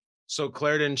right. So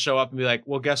Claire didn't show up and be like,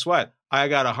 well, guess what? I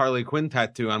got a Harley Quinn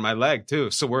tattoo on my leg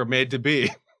too. So we're made to be.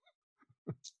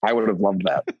 I would have loved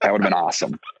that. That would have been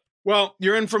awesome. Well,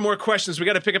 you're in for more questions. We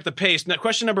got to pick up the pace. Now,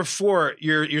 question number 4,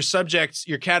 your subject,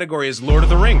 your category is Lord of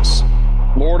the Rings.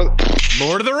 Lord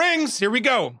of the Rings. Here we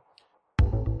go.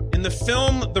 In the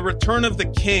film The Return of the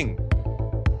King,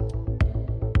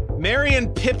 Merry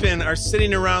and Pippin are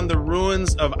sitting around the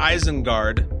ruins of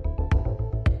Isengard.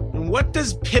 And what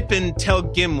does Pippin tell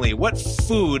Gimli? What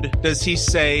food does he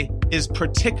say is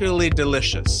particularly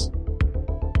delicious?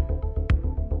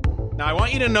 Now, I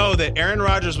want you to know that Aaron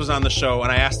Rodgers was on the show,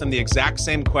 and I asked him the exact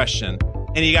same question,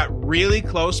 and he got really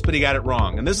close, but he got it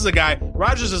wrong. And this is a guy,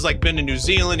 Rodgers has been to New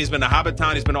Zealand, he's been to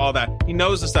Hobbitown, he's been to all that. He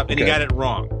knows the stuff, and he got it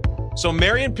wrong. So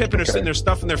Merry and Pippin are sitting there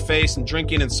stuffing their face and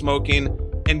drinking and smoking,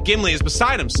 and Gimli is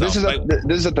beside himself. This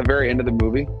is at the very end of the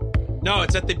movie? No,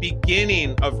 it's at the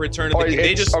beginning of Return of the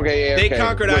King. They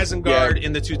conquered Isengard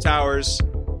in the Two Towers,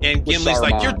 and Gimli's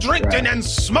like, "You're drinking and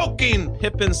smoking."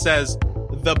 Pippin says,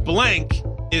 "The blank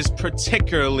is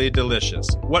particularly delicious."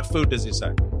 What food does he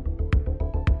say?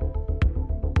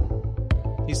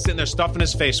 He's sitting there stuffing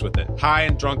his face with it, high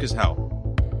and drunk as hell.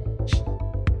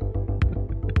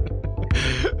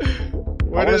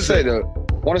 I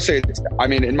want to say, I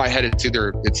mean, in my head,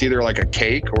 it's either like a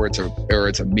cake or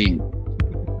it's a meat.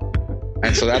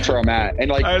 And so that's where I'm at.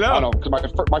 And like, I don't know, because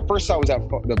my first thought was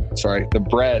the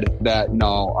bread that,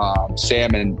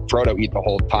 Sam and Frodo eat the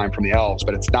whole time from the elves,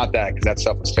 but it's not that, because that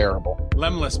stuff is terrible.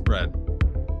 Lemless bread.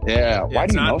 Yeah. Why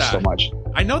do you know so much?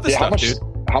 I know this stuff, dude.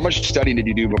 How much studying did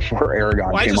you do before Aragorn came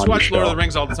on? I just watch Lord of the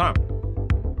Rings all the time.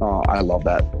 Oh, I love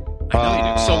that. I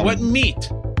know you do. So what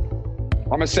meat?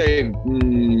 I'm going to say...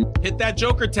 hit that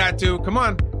Joker tattoo. Come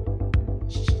on.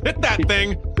 Hit that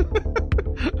thing.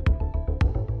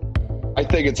 I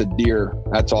think it's a deer.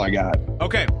 That's all I got.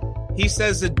 Okay. He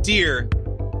says a deer.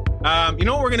 You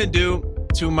know what we're going to do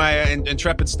to my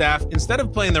intrepid staff? Instead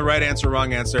of playing the right answer,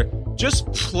 wrong answer, just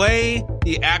play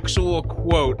the actual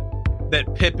quote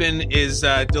that Pippin is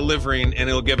delivering, and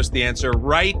it'll give us the answer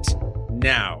right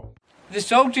now. The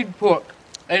salted pork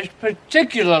is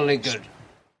particularly good.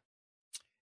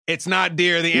 It's not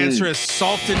deer. The answer is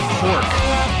salted pork.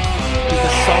 The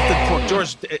salted pork.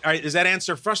 George, is that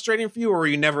answer frustrating for you, or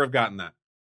you never have gotten that?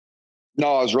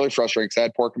 No, I was really frustrated because I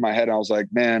had pork in my head. And I was like,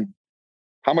 man,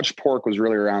 how much pork was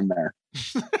really around there?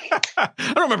 I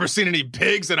don't remember seeing any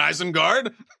pigs in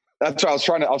Isengard. That's what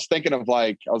I was thinking of.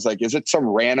 Is it some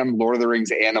random Lord of the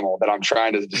Rings animal that I'm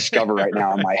trying to discover right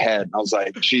now in my head? And I was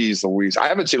like, geez Louise, I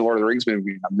haven't seen a Lord of the Rings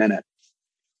movie in a minute.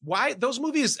 Why? Those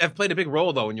movies have played a big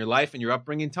role, though, in your life and your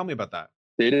upbringing. Tell me about that.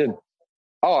 They did.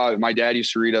 Oh, my dad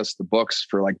used to read us the books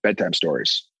for like bedtime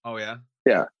stories. Oh, yeah?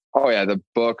 Yeah. Oh, yeah. The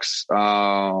books,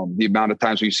 the amount of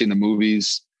times we've seen the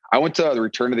movies. I went to The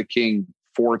Return of the King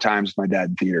 4 times with my dad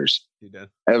in theaters. You did?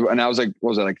 And I was like, what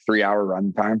was it, like 3-hour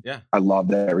run time? Yeah. I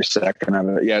loved every second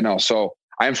of it. Yeah, no. So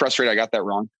I am frustrated I got that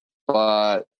wrong.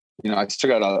 But, I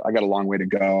still got a long way to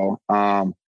go.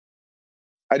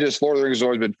 Lord of the Rings has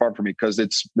always been fun for me because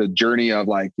it's the journey of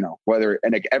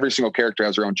every single character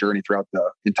has their own journey throughout the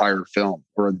entire film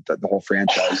or the whole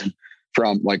franchise. And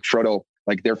from like Frodo,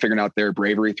 like they're figuring out their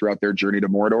bravery throughout their journey to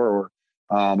Mordor,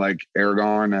 or like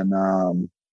Aragorn and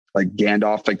like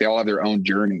Gandalf, like they all have their own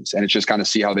journeys, and it's just kind of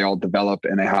see how they all develop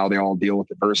and how they all deal with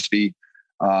adversity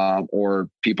or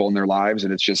people in their lives.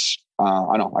 And it's just,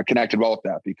 I connected well with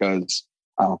that because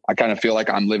I kind of feel like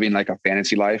I'm living like a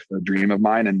fantasy life, a dream of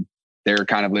mine, and they're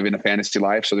kind of living a fantasy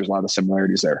life. So there's a lot of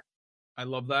similarities there. I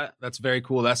love that. That's very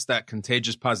cool. That's that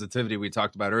contagious positivity we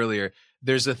talked about earlier.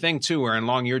 There's a thing too, where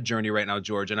along your journey right now,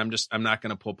 George, and I'm not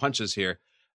going to pull punches here.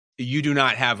 You do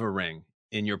not have a ring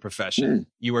in your profession.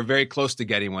 You were very close to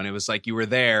getting one. It was like you were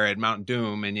there at Mount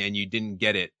Doom and you didn't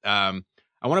get it. I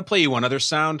want to play you one other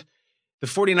sound. The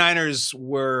 49ers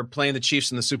were playing the Chiefs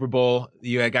in the Super Bowl.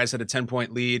 You guys had a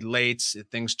 10-point lead late.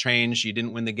 Things changed. You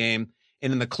didn't win the game.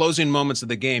 And in the closing moments of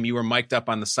the game, you were mic'd up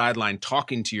on the sideline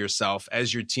talking to yourself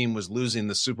as your team was losing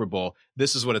the Super Bowl.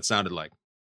 This is what it sounded like.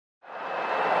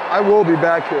 I will be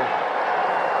back here.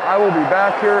 I will be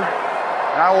back here,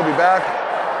 and I will be back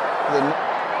with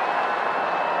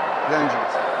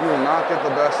vengeance. You will not get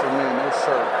the best of me, no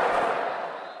sir.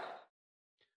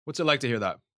 What's it like to hear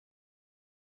that?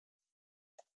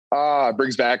 It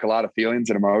brings back a lot of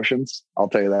feelings and emotions. I'll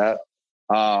tell you that.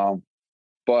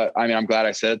 But I mean, I'm glad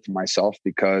I said it to myself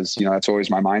because, that's always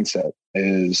my mindset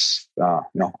is,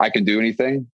 I can do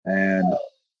anything. And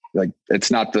like,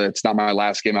 it's not my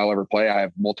last game I'll ever play. I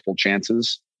have multiple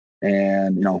chances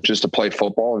and, just to play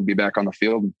football and be back on the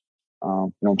field,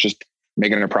 just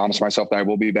making a promise to myself that I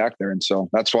will be back there. And so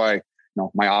that's why,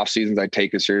 my off seasons, I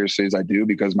take as seriously as I do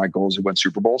because my goal is to win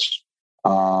Super Bowls.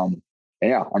 And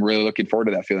yeah, I'm really looking forward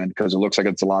to that feeling because it looks like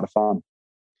it's a lot of fun.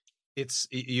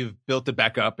 You've built it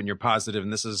back up and you're positive.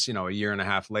 And this is, a year and a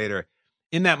half later.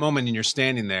 in that moment, and you're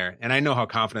standing there, and I know how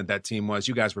confident that team was.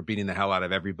 You guys were beating the hell out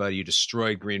of everybody. You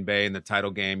destroyed Green Bay in the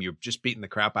title game. You're just beating the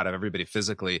crap out of everybody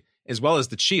physically, as well as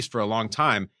the Chiefs for a long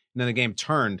time. And then the game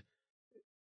turned.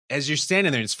 As you're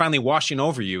standing there, it's finally washing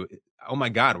over you. Oh my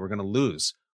God, we're going to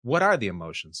lose. What are the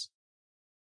emotions?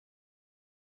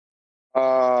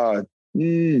 Oh,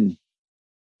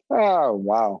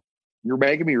 wow. You're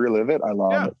making me relive it. I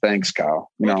love it. Thanks,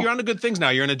 Kyle. Look, you're on to good things now.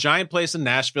 You're in a giant place in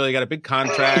Nashville. You got a big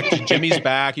contract. Jimmy's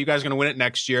back. You guys are going to win it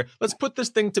next year. Let's put this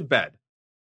thing to bed.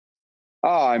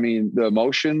 I mean, the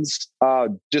emotions,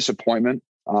 disappointment,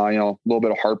 a little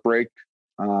bit of heartbreak,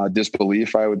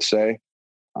 disbelief, I would say.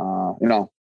 Because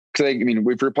I mean,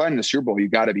 if you're playing in the Super Bowl, you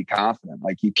got to be confident.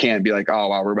 Like, you can't be like, oh,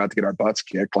 wow, we're about to get our butts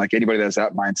kicked. Like, anybody that has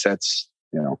that mindset's,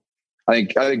 I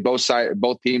think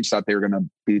both teams thought they were going to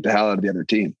beat the hell out of the other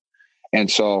team. And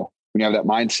so when you have that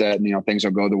mindset and, things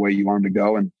will go the way you want them to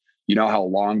go, and you know how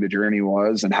long the journey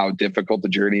was and how difficult the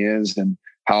journey is and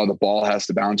how the ball has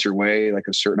to bounce your way like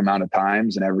a certain amount of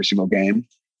times in every single game,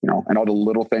 and all the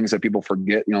little things that people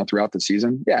forget, throughout the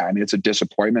season. Yeah. I mean, it's a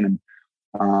disappointment.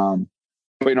 And,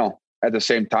 but, at the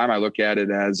same time, I look at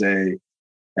it as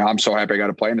I'm so happy I got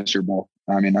to play in the Super Bowl.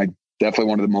 I mean, definitely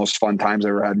one of the most fun times I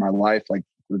ever had in my life, like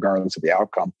regardless of the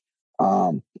outcome.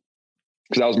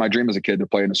 Because that was my dream as a kid, to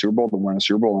play in a Super Bowl, to win a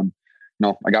Super Bowl. And,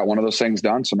 I got one of those things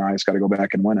done. So now I just got to go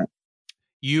back and win it.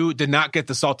 You did not get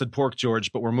the salted pork,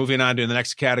 George, but we're moving on to the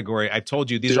next category. I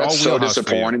told you, these are all so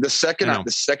disappointing. The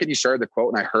second you started the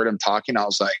quote and I heard him talking, I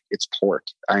was like, it's pork.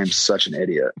 I am such an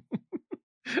idiot.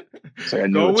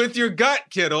 Go with your gut,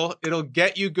 Kittle. It'll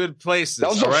get you good places. That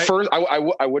was the first.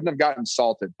 I wouldn't have gotten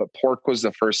salted, but pork was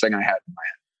the first thing I had in my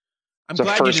head. I'm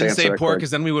glad you didn't say pork,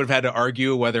 because then we would have had to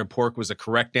argue whether pork was a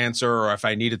correct answer or if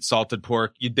I needed salted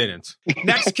pork. You didn't.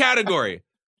 Next category.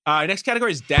 Next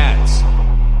category is dads.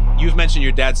 You've mentioned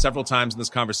your dad several times in this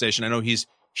conversation. I know he's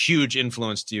huge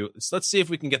influence to you. So let's see if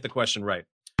we can get the question right.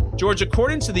 George,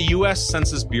 according to the U.S.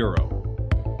 Census Bureau,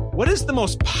 what is the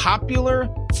most popular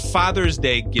Father's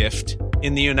Day gift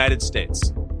in the United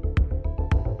States?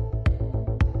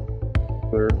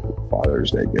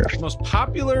 Father's Day gift. The most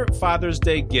popular Father's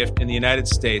Day gift in the United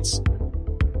States.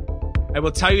 I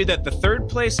will tell you that the third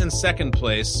place and second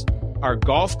place are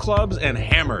golf clubs and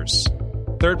hammers.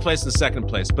 Third place and second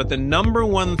place. But the number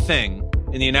one thing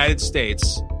in the United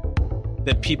States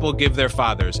that people give their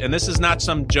fathers, and this is not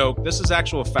some joke, this is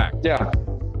actual fact. Yeah.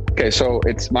 Okay, so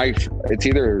it's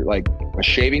either like a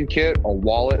shaving kit, a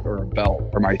wallet, or a belt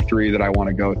are my three that I want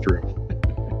to go through,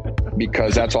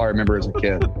 because that's all I remember as a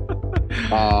kid.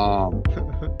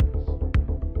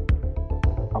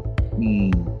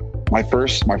 My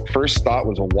first thought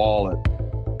was a wallet.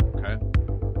 Okay.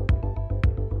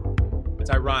 It's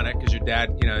ironic because your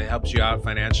dad, it helps you out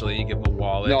financially. You give him a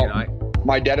wallet. No,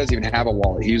 my dad doesn't even have a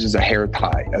wallet. He uses a hair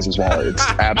tie as his wallet.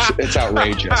 It's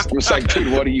outrageous. I'm just like,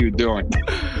 dude, what are you doing?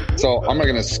 So I'm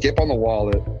going to skip on the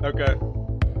wallet. Okay.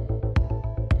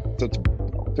 So it's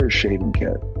a shaving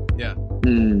kit. Yeah.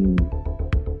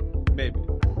 Maybe.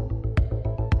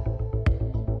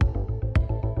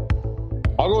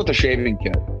 I'll go with the shaving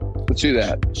kit. Let's do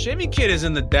that. Shaving kit is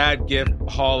in the Dad Gift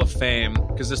Hall of Fame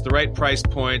because it's the right price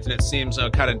point and it seems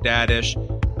kind of daddish.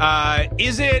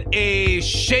 Is it a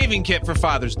shaving kit for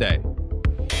Father's Day?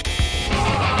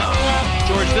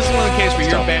 George, this is one of the cases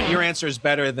where your answer is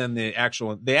better than the actual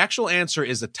one. The actual answer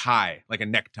is a tie, like a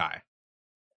necktie.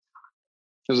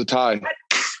 It was a tie.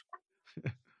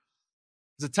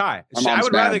 It's a tie. I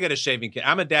would rather get a shaving kit.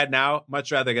 I'm a dad now.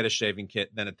 Much rather get a shaving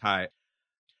kit than a tie.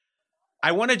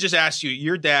 I want to just ask you,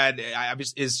 your dad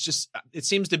is just, it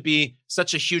seems to be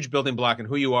such a huge building block in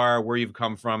who you are, where you've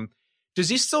come from. Does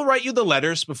he still write you the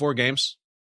letters before games?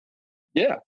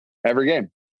 Yeah, every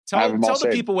game. Tell the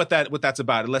people what that's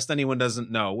about, unless anyone doesn't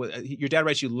know. Your dad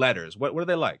writes you letters. What are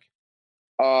they like?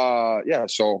 Yeah.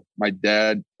 So my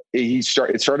dad, it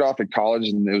started off at college,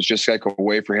 and it was just like a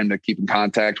way for him to keep in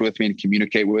contact with me and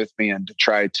communicate with me and to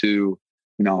try to,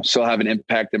 still have an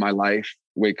impact in my life.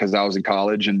 Because I was in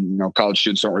college, and college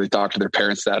students don't really talk to their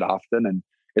parents that often, and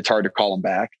it's hard to call them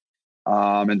back.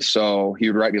 And so he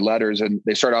would write me letters, and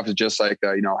they start off as just like,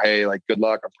 hey, like, good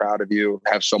luck, I'm proud of you,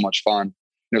 have so much fun. And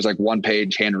it was like one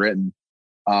page handwritten.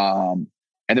 And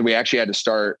then we actually had to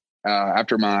start as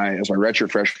my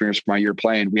redshirt freshman year, my year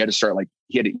playing, we had to start, like,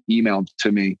 he had to email them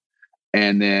to me,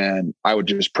 and then I would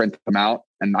just print them out.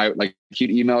 And he'd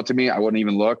email it to me. I wouldn't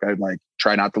even look. I'd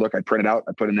try not to look. I'd print it out.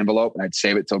 I'd put it in an envelope, and I'd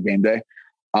save it till game day.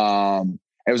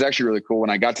 It was actually really cool when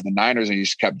I got to the Niners and he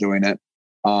just kept doing it.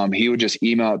 He would just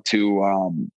email it to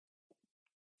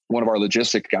one of our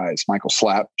logistic guys, Michael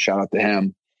Slapp. Shout out to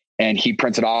him. And he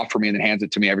prints it off for me and then hands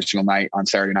it to me every single night on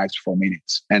Saturday nights before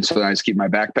meetings. And so then I just keep my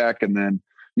backpack. And then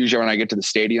usually when I get to the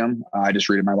stadium, I just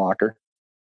read in my locker.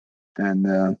 And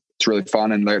it's really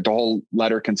fun. And the whole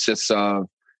letter consists of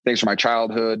things from my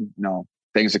childhood,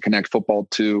 things that connect football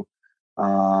to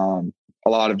a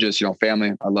lot of just,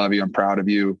 family. I love you. I'm proud of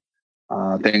you.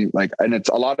 And it's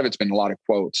a lot of it's been a lot of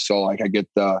quotes. So like I get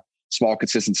the small,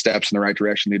 consistent steps in the right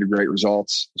direction lead to great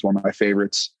results. It's one of my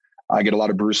favorites. I get a lot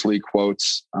of Bruce Lee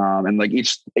quotes. And like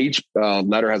each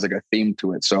letter has like a theme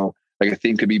to it. So like a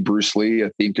theme could be Bruce Lee, a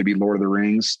theme could be Lord of the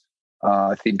Rings,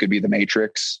 a theme could be The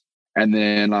Matrix. And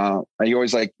then I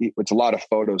always it's a lot of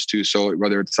photos too. So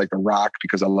whether it's like The Rock,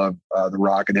 because I love The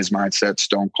Rock and his mindset,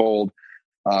 Stone Cold,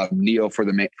 Neo from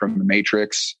The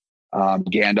Matrix,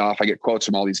 Gandalf. I get quotes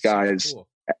from all these guys. Cool.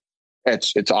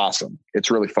 It's awesome.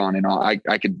 It's really fun.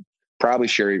 I could probably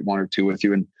share one or two with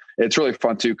you. And it's really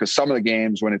fun too, because some of the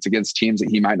games when it's against teams that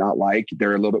he might not like,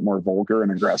 they're a little bit more vulgar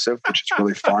and aggressive, which is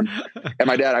really fun. And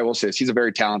my dad, I will say this, he's a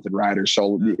very talented writer.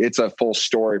 So it's a full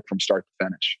story from start to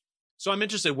finish. So I'm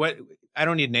interested, I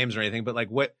don't need names or anything, but like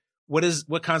what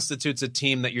constitutes a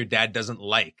team that your dad doesn't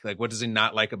like? Like, what does he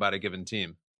not like about a given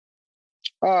team?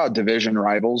 Division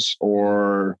rivals,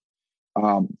 or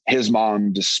his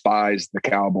mom despised the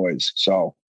Cowboys.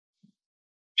 So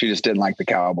she just didn't like the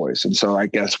Cowboys. And so I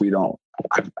guess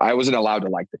I wasn't allowed to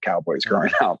like the Cowboys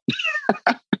growing up.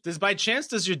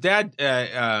 Does your dad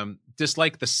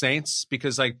dislike the Saints?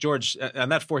 Because like George, on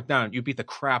that fourth down, you beat the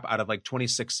crap out of like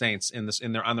 26 Saints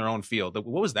on their own field.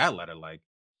 What was that letter like?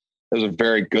 It was a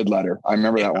very good letter. I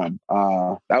remember that one.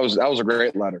 That was a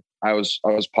great letter. I was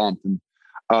pumped. And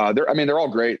they're all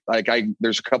great. Like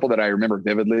there's a couple that I remember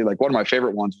vividly. Like one of my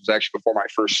favorite ones was actually before my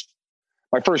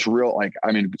first real,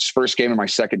 first game in my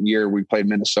second year, we played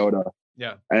Minnesota.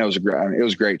 Yeah. And it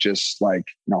was great. Just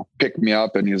pick me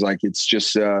up. And he was like, it's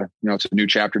just, it's a new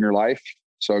chapter in your life.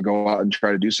 So go out and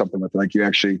try to do something with it. Like you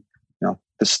actually,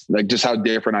 this, like just how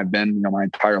different I've been, my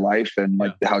entire life, and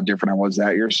like how different I was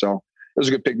that year. So it was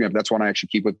a good pick me up. That's one I actually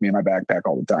keep with me in my backpack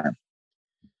all the time.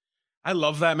 I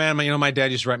love that, man. My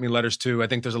dad used to write me letters too. I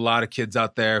think there's a lot of kids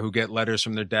out there who get letters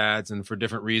from their dads and for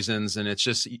different reasons. And it's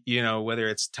just, whether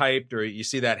it's typed or you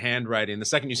see that handwriting, the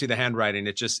second you see the handwriting,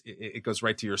 it goes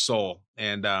right to your soul.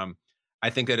 And I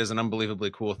think that is an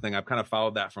unbelievably cool thing. I've kind of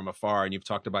followed that from afar, and you've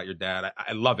talked about your dad.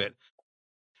 I love it.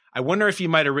 I wonder if he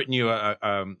might have written you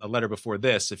a letter before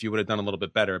this, if you would have done a little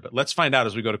bit better. But let's find out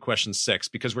as we go to question 6,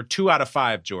 because we're 2 out of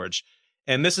 5, George.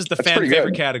 And this is the fan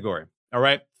favorite category. All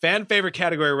right. Fan favorite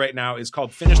category right now is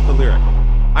called Finish the Lyric.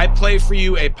 I play for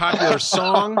you a popular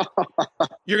song.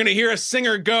 You're going to hear a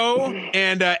singer go.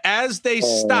 And as they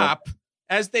stop,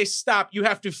 you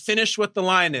have to finish what the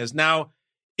line is. Now,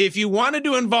 if you wanted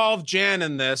to involve Jan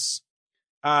in this,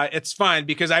 it's fine,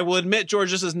 because I will admit,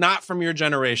 George, this is not from your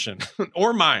generation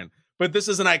or mine, but this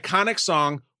is an iconic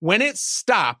song. When it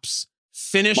stops,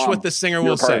 finish what the singer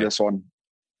will say. This one.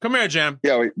 Come here, Jan.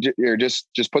 Yeah, here, just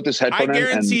put this headphone in. I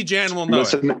guarantee Jan will know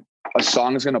it. A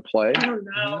song is going to play. I don't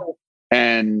know.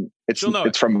 And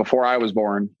it's from before I was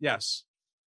born. Yes.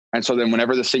 And so then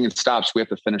whenever the singing stops, we have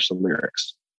to finish the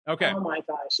lyrics. Okay. Oh my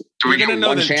gosh. Do we get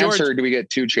one chance, George, or do we get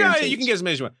 2 chances? No, you can get as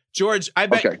many as you want. George, I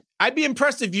bet I'd be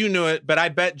impressed if you knew it, but I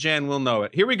bet Jan will know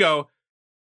it. Here we go.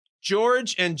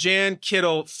 George and Jan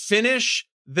Kittle, finish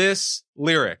this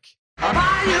lyric. I'll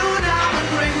buy you down and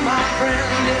bring my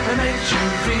friend if it makes you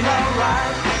feel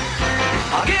alright.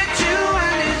 I'll get you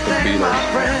anything,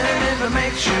 my friend, if it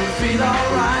makes you feel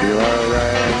alright.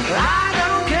 I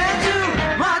don't care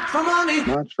too much for money.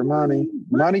 Much for money.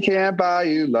 Money can't buy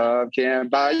you love.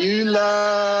 Can't buy you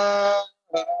love.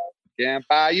 Can't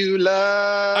buy you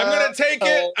love. I'm gonna take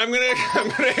it. I'm gonna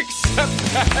accept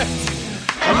that.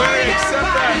 I'm gonna accept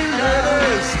that.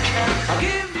 There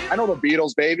it is. I know the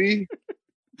Beatles, baby.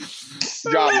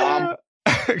 Good job, Mom.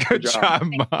 Good job,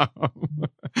 Mom.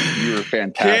 You were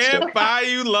fantastic. Can't buy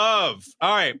you love.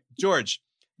 All right, George,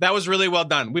 that was really well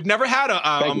done. We've never had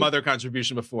a mother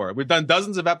contribution before. We've done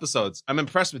dozens of episodes. I'm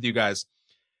impressed with you guys.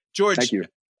 George, thank you.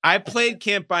 I played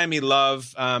Can't Buy Me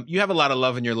Love. You have a lot of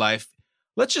love in your life.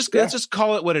 Let's just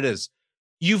call it what it is.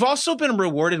 You've also been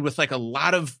rewarded with like a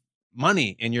lot of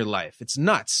money in your life. It's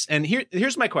nuts. And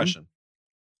here's my question.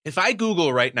 If I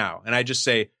Google right now and I just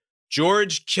say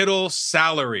George Kittle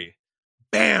salary,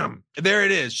 bam, there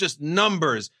it is. Just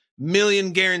numbers,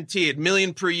 million guaranteed,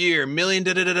 million per year, million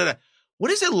da-da-da-da.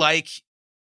 What is it like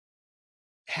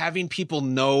having people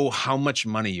know how much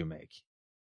money you make?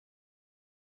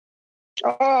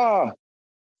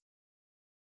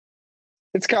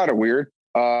 It's kind of weird.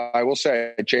 I will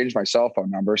say I changed my cell phone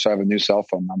number, so I have a new cell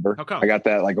phone number. How come? I got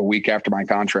that like a week after my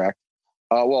contract.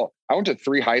 Well, I went to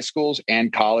 3 high schools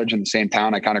and college in the same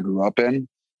town I kind of grew up in.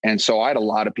 And so I had a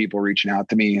lot of people reaching out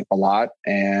to me a lot.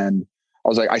 And I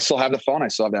was like, I still have the phone. I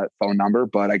still have that phone number,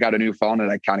 but I got a new phone that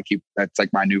I kind of keep. That's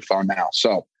like my new phone now.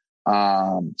 So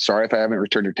sorry if I haven't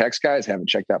returned your text, guys. Haven't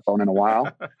checked that phone in a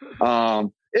while.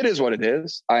 It is what it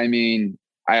is. I mean,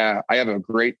 I have a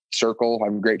great circle. I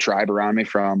have a great tribe around me,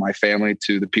 from my family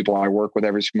to the people I work with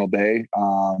every single day,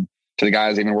 to the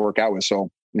guys I even work out with. So,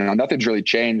 nothing's really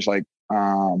changed. Like,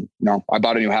 I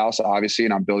bought a new house, obviously,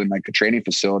 and I'm building like a training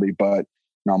facility, but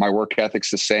my work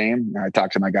ethic's the same. I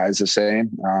talk to my guys the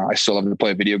same. I still love to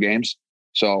play video games.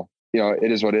 So,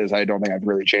 it is what it is. I don't think I've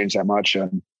really changed that much.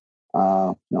 And,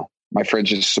 my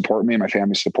friends just support me. My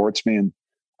family supports me. And,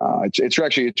 it's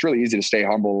really easy to stay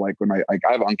humble. Like when I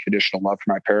have unconditional love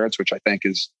for my parents, which I think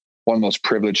is one of the most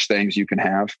privileged things you can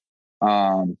have.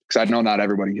 Cause I know not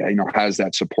everybody, has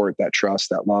that support, that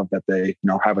trust, that love that they,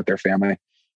 have with their family.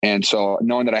 And so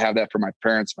knowing that I have that for my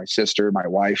parents, my sister, my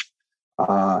wife,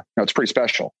 it's pretty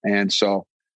special. And so,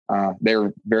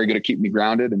 they're very good at keeping me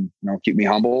grounded and, keep me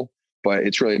humble, but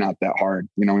it's really not that hard,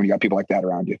 when you got people like that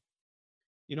around you.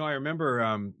 I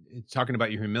remember, talking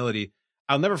about your humility.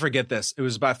 I'll never forget this. It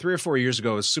was about 3 or 4 years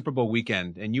ago. It was Super Bowl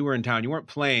weekend and you were in town. You weren't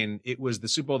playing. It was the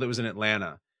Super Bowl that was in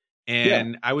Atlanta.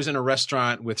 And I was in a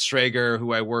restaurant with Schrager,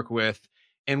 who I work with.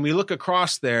 And we look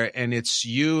across there and it's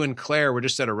you and Claire. We're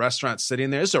just at a restaurant sitting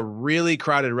there. It's a really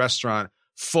crowded restaurant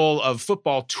full of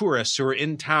football tourists who are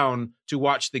in town to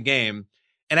watch the game.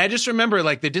 And I just remember,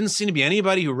 like, there didn't seem to be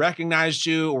anybody who recognized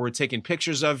you or were taking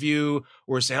pictures of you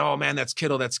or saying, oh man, that's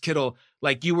Kittle. That's Kittle.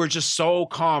 Like, you were just so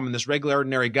calm and this regular,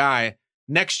 ordinary guy.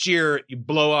 Next year you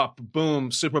blow up,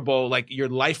 boom, Super Bowl, like your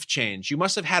life changed. You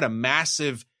must have had a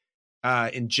massive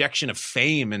injection of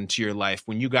fame into your life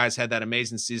when you guys had that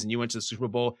amazing season. You went to the Super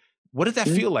Bowl. What did that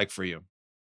feel like for you?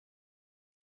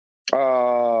 It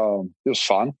was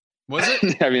fun. Was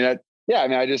it? I mean,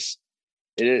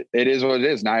 it is what it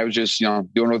is. And I was just, doing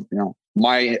what,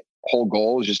 my whole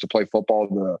goal is just to play football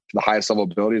to the highest level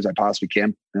ability as I possibly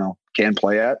can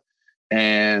play at.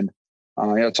 And,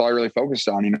 that's all I really focused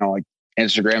on, like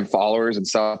Instagram followers and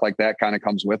stuff like that kind of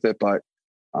comes with it. But,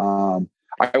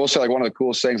 I will say, like, one of the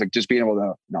coolest things, like just being able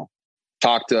to,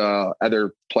 talk to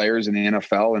other players in the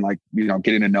NFL and, like,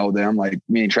 getting to know them, like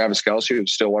meeting Travis Kelce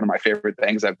was still one of my favorite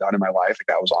things I've done in my life. Like,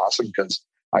 that was awesome because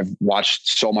I've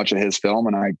watched so much of his film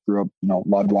and I grew up,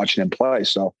 loved watching him play.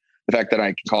 So the fact that I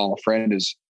can call him a friend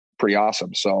is pretty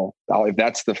awesome. So if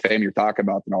that's the fame you're talking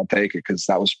about, then I'll take it. Cause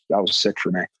that was sick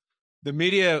for me. The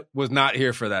media was not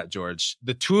here for that, George.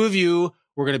 The two of you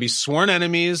were going to be sworn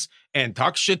enemies and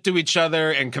talk shit to each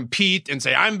other and compete and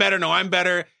say, I'm better. No, I'm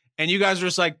better. And you guys were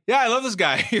just like, yeah, I love this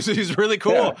guy. He's really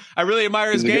cool. Yeah. I really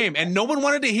admire his game. And no one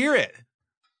wanted to hear it.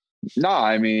 No,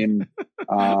 I mean,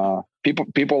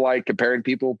 people like comparing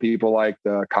people. People like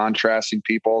the contrasting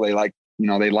people. They like,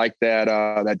 they like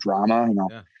that drama.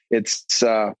 It's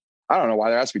I don't know why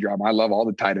there has to be drama. I love all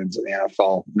the tight ends in the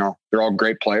NFL. They're all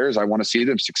great players. I want to see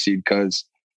them succeed because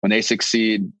when they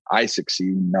succeed, I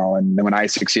succeed. And then when I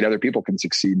succeed, other people can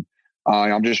succeed.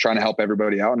 I'm just trying to help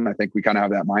everybody out, and I think we kind of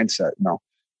have that mindset.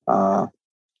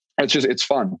 It's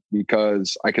fun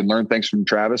because I can learn things from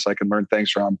Travis. I can learn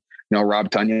things from Rob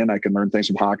Tonyan. I can learn things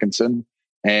from Hawkinson.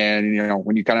 And,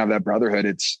 when you kind of have that brotherhood,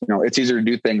 it's easier to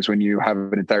do things when you have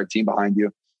an entire team behind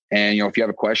you. And, if you have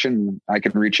a question, I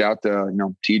can reach out to,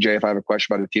 TJ, if I have a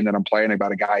question about a team that I'm playing,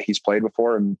 about a guy he's played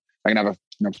before, and I can have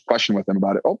a question with him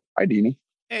about it. Oh, hi, Deanie.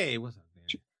 Hey, what's up,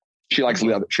 man? She likes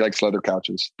leather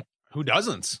couches. Who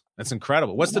doesn't? That's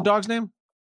incredible. What's the dog's name?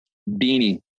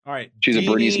 Beanie. All right. She's a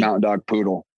Bernese Mountain Dog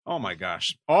Poodle. Oh my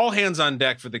gosh. All hands on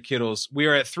deck for the Kittles. We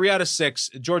are at 3 out of 6.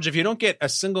 George, if you don't get a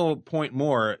single point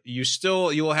more, you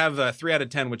will have a 3 out of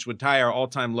 10, which would tie our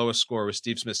all-time lowest score with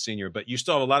Steve Smith Sr., but you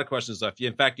still have a lot of questions left.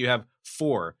 In fact, you have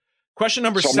 4. Question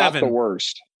number 7. Not the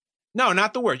worst. No,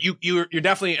 not the worst. You're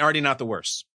definitely already not the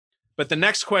worst. But the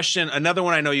next question, another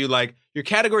one I know you like, your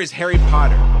category is Harry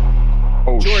Potter.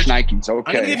 Oh, George, Nikes. Okay.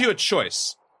 I'm going to give you a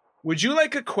choice. Would you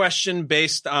like a question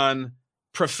based on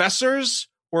professors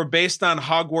or based on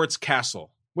Hogwarts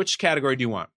Castle? Which category do you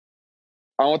want?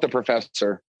 I want the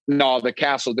professor. No, the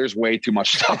castle. There's way too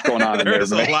much stuff going on in there.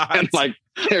 There's a lot. Like,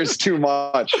 there's too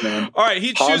much, man. All right,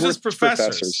 he chooses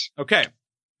professors. Okay,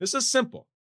 this is simple.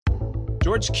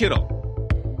 George Kittle,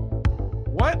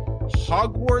 what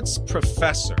Hogwarts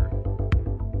professor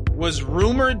was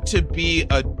rumored to be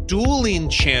a dueling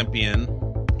champion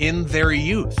in their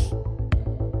youth?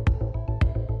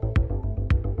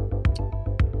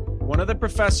 One of the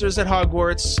professors at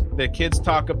Hogwarts, the kids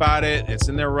talk about it, it's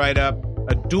in their write-up,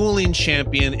 a dueling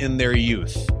champion in their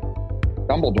youth.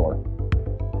 Dumbledore.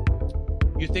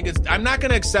 You think it's? I'm not going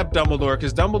to accept Dumbledore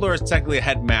because Dumbledore is technically a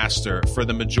headmaster for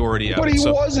the majority of But it. he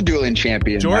So, was a dueling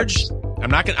champion. George, I'm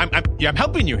not going to, I'm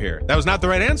helping you here. That was not the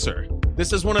right answer.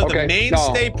 This is one of the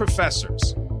mainstay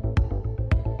professors.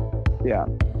 Yeah.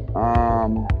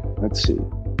 Let's see.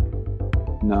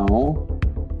 No.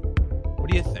 What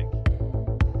do you think?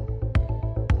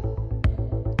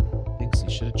 Thinks he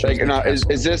should have Like, chosen. now,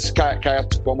 is this? Can I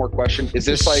ask one more question? Is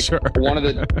this like Sure. one of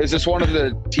the? Is this one of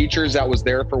the teachers that was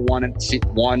there for one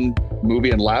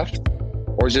movie and left,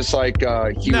 or is this like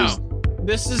he No. was?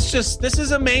 This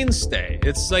is a mainstay.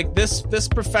 It's like this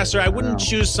professor. I wouldn't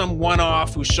choose some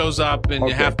one-off who shows up in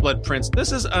Half-Blood Prince.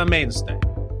 This is a mainstay.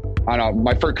 I don't know.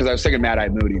 My first, because I was thinking Mad-Eye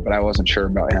Moody, but I wasn't sure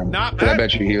about him. I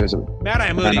bet you he was.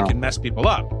 Mad-Eye Moody can mess people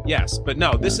up. Yes, but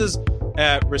no. This is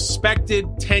a respected,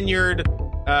 tenured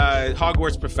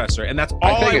Hogwarts professor, and that's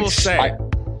all I will say.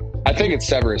 I think it's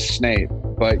Severus Snape,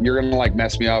 but you're gonna like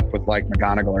mess me up with like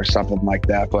McGonagall or something like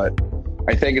that. But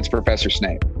I think it's Professor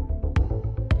Snape.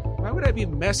 Why would I be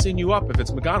messing you up if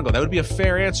it's McGonagall? That would be a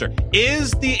fair answer.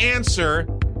 Is the answer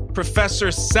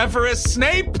Professor Severus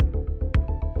Snape?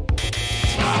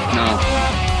 No.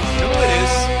 No,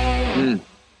 it is.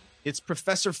 It's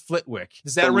Professor Flitwick.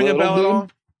 Does that The ring a bell at little all?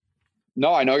 dude?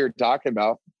 No, I know you're talking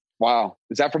about. Wow.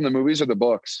 Is that from the movies or the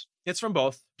books? It's from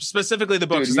both. Specifically the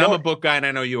books, Dude, because you know I'm a what- book guy and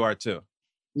I know you are too.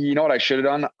 You know what I should have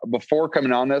done before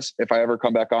coming on this? If I ever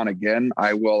come back on again,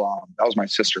 I will. That was my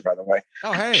sister, by the way.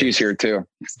 Oh, hey. She's here too.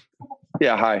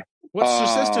 Yeah. Hi. What's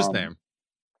your sister's name?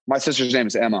 My sister's name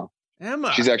is Emma.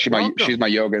 Emma. She's actually she's my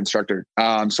yoga instructor.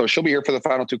 So she'll be here for the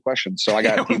final two questions. So I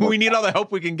got we need all the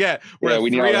help we can get. We're at we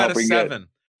need all 3 the out help of we can get. 7.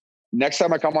 Next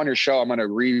time I come on your show, I'm going to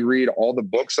reread all the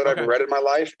books that I've read in my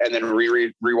life, and then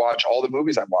rewatch all the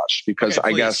movies I've watched because Okay,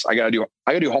 I please. guess I got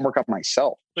to do homework on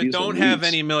myself. But Jeez don't Louise. have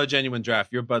any Miller Genuine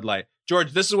Draft. You're Bud Light.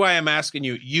 George, this is why I'm asking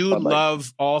you. You Bud Light.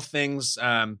 love all things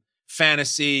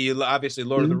fantasy. You obviously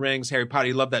Lord of the Rings, Harry Potter.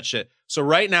 You love that shit. So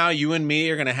right now, you and me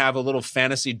are going to have a little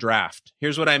fantasy draft.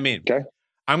 Here's what I mean. Okay.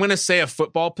 I'm going to say a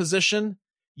football position.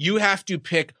 You have to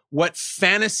pick what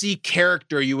fantasy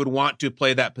character you would want to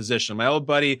play that position. My old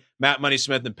buddy, Matt Money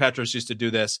Smith and Petros used to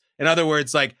do this. In other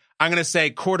words, like I'm going to say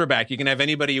quarterback. You can have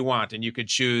anybody you want and you could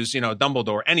choose,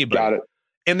 Dumbledore, anybody. Got it.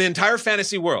 In the entire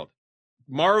fantasy world,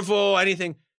 Marvel,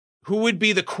 anything, who would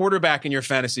be the quarterback in your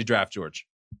fantasy draft, George?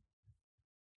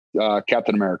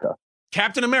 Captain America.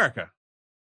 Captain America.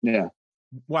 Yeah.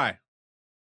 Why?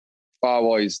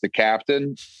 Well, he's the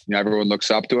captain. Everyone looks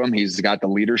up to him. He's got the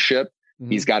leadership.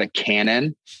 Mm-hmm. He's got a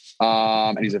cannon,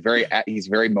 and he's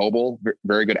very mobile,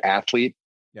 very good athlete.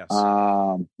 Yes.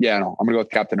 I'm gonna go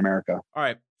with Captain America. All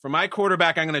right. For my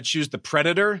quarterback, I'm going to choose the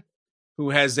Predator,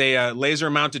 who has a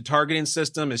laser-mounted targeting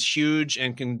system, is huge,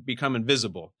 and can become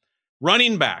invisible.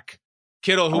 Running back,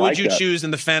 Kittle, who I would like you that. choose in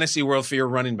the fantasy world for your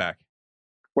running back?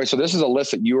 Wait, so this is a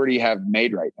list that you already have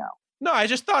made right now? No, I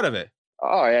just thought of it.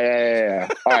 Oh yeah.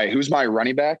 All right, who's my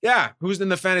running back? Yeah, who's in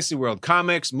the fantasy world?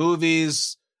 Comics,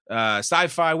 movies,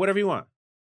 sci-fi, whatever you want.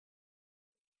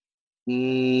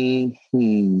 I'm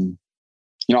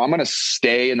going to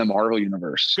stay in the Marvel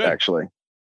universe. Good. Actually,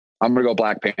 I'm going to go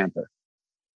Black Panther.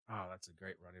 Oh, that's a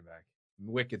great running back.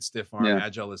 Wicked stiff arm, Yeah.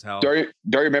 agile as hell. Do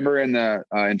you remember in the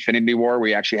Infinity War where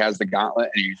he actually has the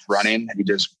gauntlet and he's running and he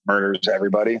just murders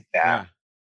everybody? Yeah.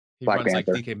 He Black runs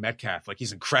Panther. like DK Metcalf. Like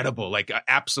he's incredible. Like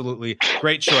absolutely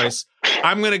great choice.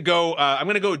 I'm gonna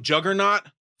go Juggernaut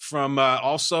from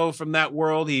also from that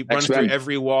world. He runs X-Men. through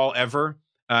every wall ever.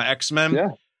 X-Men. Yeah.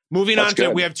 Moving That's on to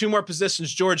good. we have 2 more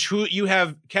positions. George, who you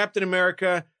have Captain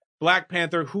America, Black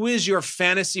Panther. Who is your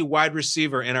fantasy wide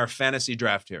receiver in our fantasy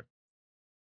draft here?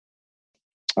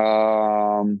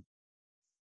 I'm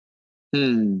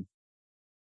going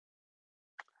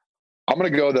to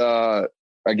go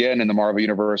again in the Marvel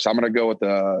universe. I'm going to go with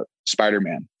the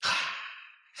Spider-Man.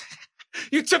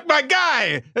 You took my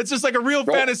guy. It's just like a real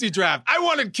fantasy draft. I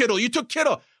wanted Kittle. You took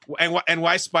Kittle. And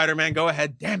why Spider-Man? Go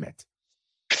ahead. Damn it.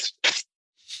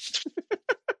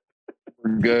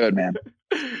 We're good, man.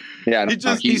 Yeah, He's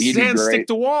he'd hand be stick great.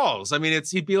 to walls. I mean,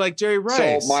 he'd be like Jerry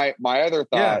Rice. So my other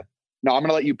thought. Yeah. No, I'm going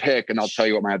to let you pick, and I'll tell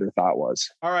you what my other thought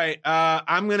was. All right.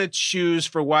 I'm going to choose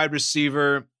for wide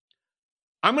receiver.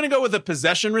 I'm going to go with a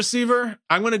possession receiver.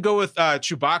 I'm going to go with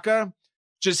Chewbacca.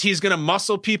 Just he's going to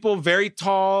muscle people, very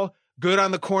tall, good on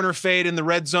the corner fade in the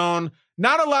red zone.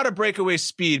 Not a lot of breakaway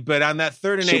speed, but on that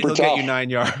 3rd and 8, Super he'll tough. get you 9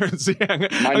 yards. Yeah, I'm My going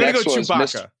to go next was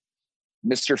Chewbacca.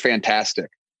 Mr.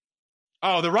 Fantastic.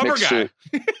 Oh, the rubber Nick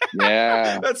guy.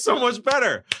 Yeah. That's so much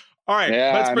better. All right,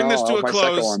 Yeah, let's bring I this know. to a That was my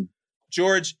second close. one.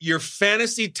 George, your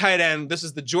fantasy tight end. This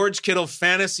is the George Kittle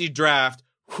fantasy draft.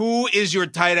 Who is your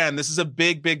tight end? This is a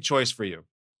big, big choice for you.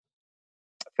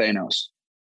 Thanos.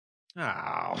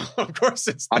 Oh, of course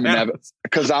it's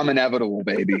because I'm inevitable,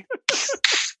 baby.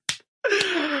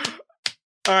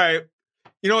 All right.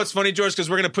 You know what's funny, George? Because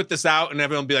we're going to put this out and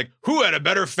everyone will be like, who had a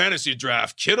better fantasy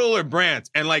draft, Kittle or Brandt?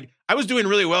 And like, I was doing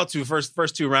really well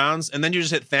first two rounds, and then you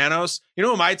just hit Thanos. You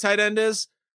know who my tight end is?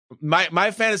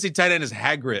 My fantasy tight end is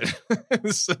Hagrid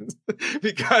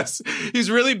because he's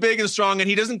really big and strong and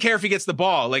he doesn't care if he gets the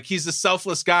ball. Like, he's a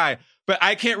selfless guy, but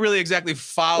I can't really exactly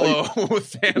follow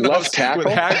with Thanos. Left tackle?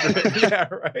 With Hagrid. Yeah,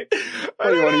 right.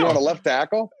 You want a left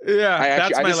tackle? Yeah,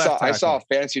 I saw a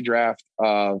fantasy draft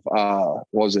of what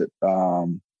was it?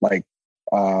 Like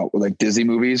Disney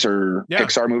movies or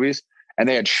Pixar movies. And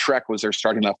they had Shrek was their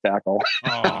starting left tackle.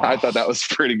 Oh. I thought that was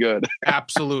pretty good.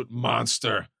 Absolute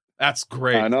monster. That's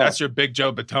great. That's your Big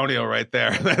Joe Batonio right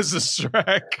there. That's a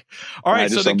Shrek. All right,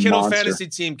 so the Kittle fantasy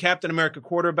team, Captain America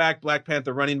quarterback, Black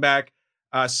Panther running back,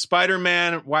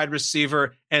 Spider-Man wide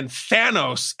receiver, and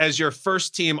Thanos as your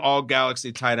first team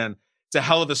all-galaxy tight end. It's a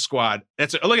hell of a squad.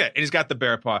 Look at it. And he's got the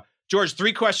bear paw. George,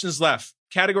 3 questions left.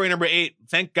 Category number 8,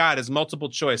 thank God, is multiple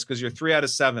choice because you're 3 out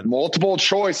of 7. Multiple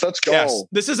choice. Let's go. Yes.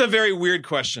 This is a very weird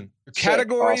question.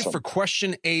 Category for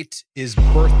question 8 is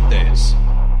birthdays.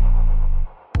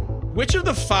 Which of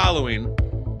the following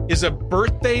is a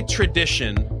birthday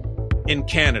tradition in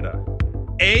Canada?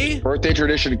 A. Birthday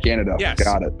tradition in Canada. Yes.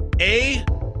 Got it. A.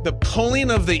 The pulling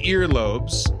of the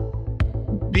earlobes.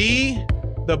 B.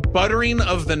 The buttering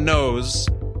of the nose.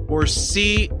 Or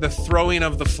C. The throwing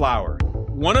of the flower.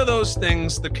 One of those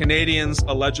things the Canadians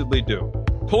allegedly do.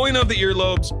 Pulling of the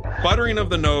earlobes, buttering of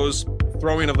the nose,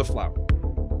 throwing of the flower.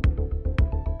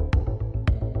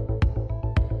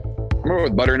 I'm going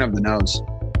with buttering of the nose.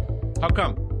 How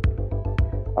come?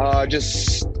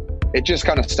 It just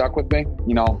kind of stuck with me.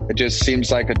 You know, it just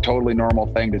seems like a totally normal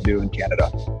thing to do in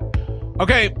Canada.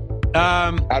 Okay.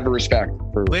 Out of respect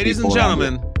for ladies and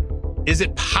gentlemen, is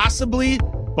it possibly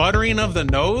buttering of the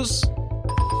nose?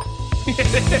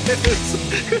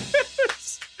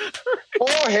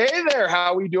 Oh, hey there.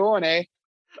 How we doing, eh?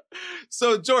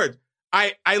 So, George,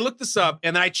 I looked this up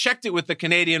and I checked it with the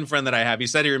Canadian friend that I have. He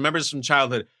said he remembers from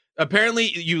childhood. Apparently,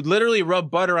 you literally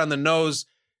rub butter on the nose,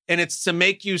 and it's to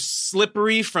make you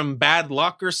slippery from bad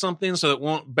luck or something, so it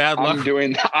won't bad luck. I'm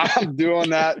doing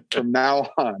that from now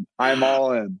on. I'm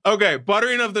all in. Okay,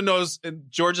 buttering of the nose.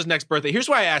 George's next birthday. Here's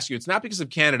why I ask you. It's not because of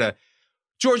Canada.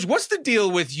 George, what's the deal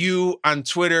with you on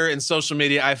Twitter and social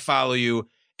media? I follow you,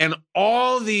 and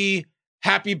all the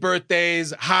happy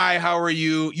birthdays, hi, how are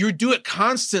you? You do it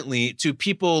constantly to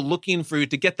people looking for you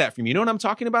to get that from you. You know what I'm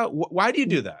talking about? Why do you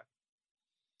do that?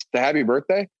 The happy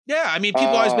birthday? Yeah, I mean, people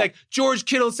always be like, George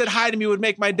Kittle said hi to me, would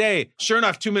make my day. Sure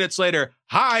enough, 2 minutes later,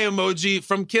 hi emoji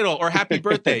from Kittle or happy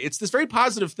birthday. It's this very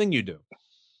positive thing you do.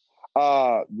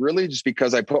 Really just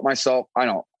because I put myself, I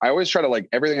always try to, like,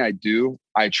 everything I do,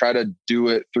 I try to do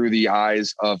it through the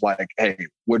eyes of like, hey,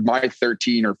 would my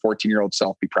 13 or 14-year-old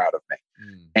self be proud of me?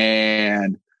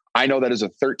 And I know that as a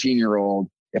 13-year-old,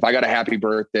 if I got a happy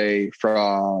birthday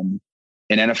from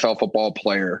an NFL football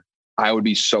player, I would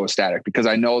be so ecstatic because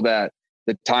I know that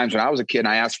the times when I was a kid and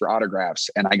I asked for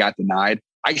autographs and I got denied,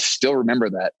 I still remember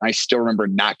that. I still remember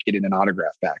not getting an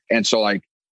autograph back. And so, like,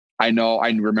 I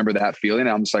remember that feeling. And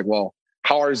I'm just like, well,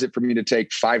 how hard is it for me to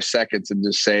take 5 seconds and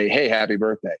just say, hey, happy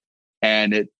birthday?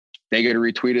 And they get to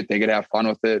retweet it. They get to have fun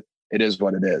with it. It is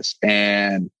what it is.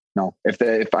 And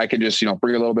if I can just,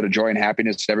 bring a little bit of joy and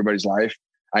happiness to everybody's life,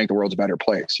 I think the world's a better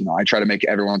place. I try to make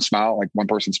everyone smile, like one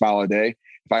person smile a day.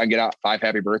 If I can get out 5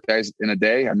 happy birthdays in a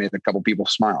day, I made a couple people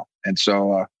smile. And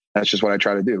so that's just what I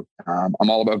try to do. I'm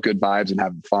all about good vibes and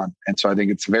having fun. And so I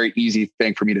think it's a very easy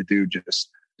thing for me to do, just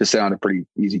to send out a pretty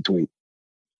easy tweet.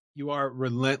 You are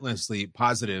relentlessly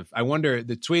positive. I wonder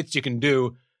the tweets you can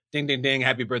do, ding, ding, ding,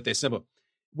 happy birthday, simple.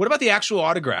 What about the actual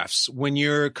autographs when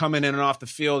you're coming in and off the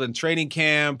field in training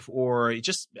camp or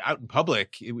just out in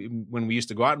public, when we used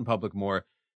to go out in public more?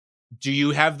 Do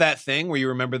you have that thing where you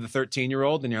remember the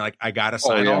 13-year-old and you're like, I got to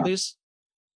sign all these?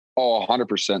 Oh,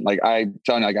 100%. Like, I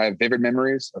have vivid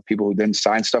memories of people who didn't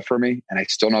sign stuff for me and I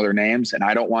still know their names. And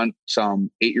I don't want some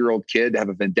 8-year-old kid to have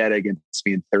a vendetta against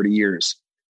me in 30 years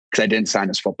because I didn't sign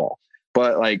his football.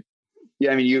 But like,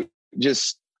 yeah, I mean,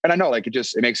 and I know, like,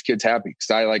 it makes kids happy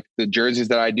because I like the jerseys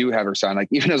that I do have are signed. Like,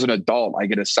 even as an adult, I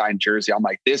get a signed jersey. I'm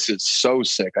like, this is so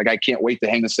sick. Like, I can't wait to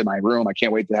hang this in my room. I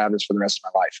can't wait to have this for the rest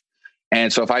of my life.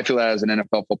 And so if I feel that as an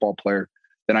NFL football player,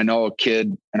 then I know a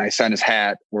kid and I sign his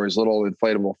hat or his little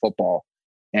inflatable football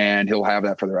and he'll have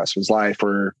that for the rest of his life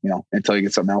or, until he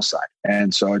gets something else signed.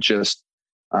 And so it's just,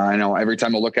 I know every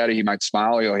time I look at it, he might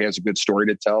smile. He has a good story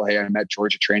to tell. Hey, I met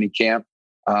George at training camp.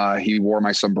 He wore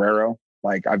my sombrero.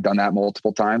 Like, I've done that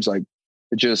multiple times. Like,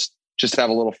 just have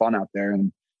a little fun out there.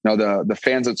 And the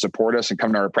fans that support us and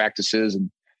come to our practices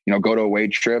and, go to away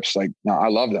trips. Like, no, I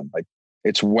love them. Like,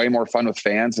 it's way more fun with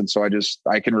fans. And so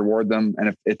I can reward them. And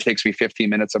if it takes me 15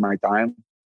 minutes of my time,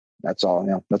 that's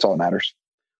all, that's all that matters.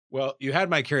 Well, you had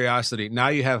my curiosity. Now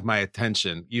you have my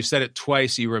attention. You said it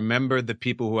twice. You remember the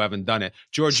people who haven't done it.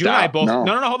 George, you and I both.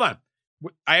 No, hold on.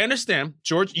 I understand.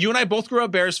 George, you and I both grew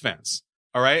up Bears fans.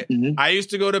 All right. Mm-hmm. I used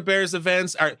to go to Bears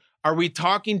events. Are we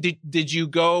talking? Did you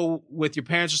go with your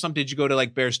parents or something? Did you go to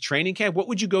like Bears training camp? What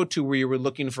would you go to where you were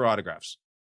looking for autographs?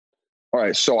 All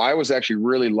right. So I was actually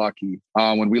really lucky.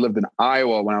 When we lived in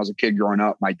Iowa, when I was a kid growing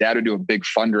up, my dad would do a big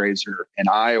fundraiser in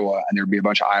Iowa, and there'd be a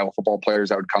bunch of Iowa football players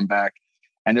that would come back.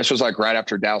 And this was like right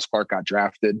after Dallas Clark got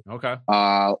drafted. Okay.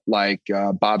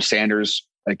 Bob Sanders,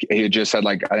 like he had just said,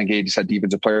 I think he just had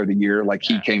defensive player of the year. Like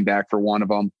he came back for one of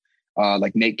them.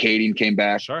 Like Nate Kading came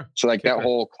back. Sure. So like that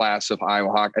whole class of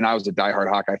Iowa Hawk, and I was a diehard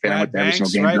Hawkeye fan. Brad I went to every Banks,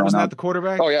 single game right? growing Wasn't up. that the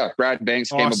quarterback? Oh yeah. Brad Banks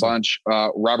came a bunch.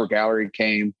 Robert Gallery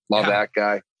came. Love that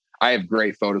guy. I have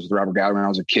great photos with Robert Gallery when I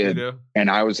was a kid, and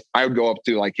I would go up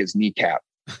to like his kneecap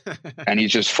and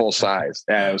he's just full size.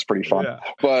 Yeah, it was pretty fun. Yeah.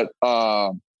 But,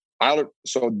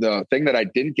 so the thing that I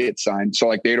didn't get signed, so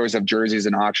like they'd always have jerseys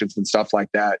and auctions and stuff like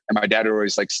that. And my dad would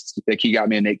always like he got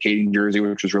me a Nate Kading jersey,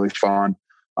 which was really fun.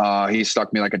 He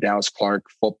stuck me like a Dallas Clark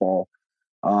football.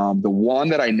 The one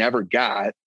that I never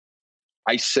got,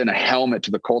 I sent a helmet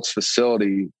to the Colts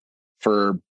facility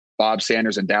for Bob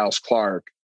Sanders and Dallas Clark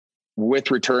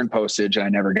with return postage, and I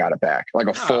never got it back. Like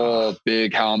a full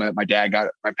big helmet. My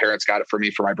parents got it for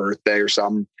me for my birthday or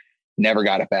something. Never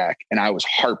got it back. And I was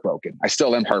heartbroken. I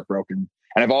still am heartbroken.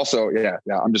 And I've also,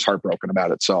 I'm just heartbroken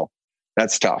about it. So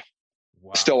that's tough.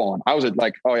 Wow. Still on. I was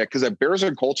like, because the Bears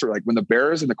and Colts are like, when the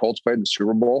Bears and the Colts played in the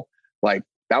Super Bowl, like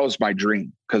that was my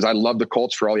dream, because I love the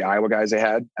Colts for all the Iowa guys they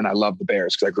had, and I love the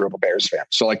Bears because I grew up a Bears fan.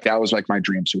 So like that was like my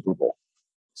dream Super Bowl.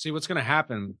 See what's going to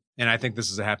happen, and I think this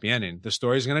is a happy ending. The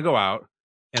story's going to go out,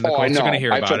 and the Colts are going to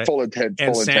hear about it.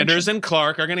 And Sanders and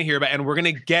Clark are going to hear about it, and we're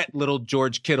going to get little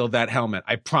George Kittle that helmet.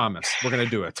 I promise. We're going to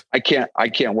do it. I can't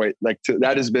wait. Like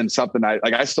that has been something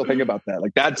I still think about that.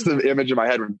 Like that's the image in my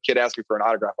head when a kid asks me for an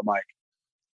autograph. I'm like,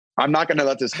 I'm not going to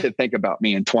let this kid think about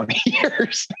me in 20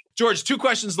 years. George, 2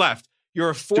 questions left.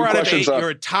 You're 4 out of 8.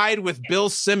 You're tied with Bill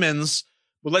Simmons.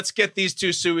 Well, let's get these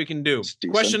 2, see what we can do.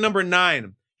 Question number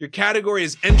 9. Your category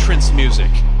is entrance music.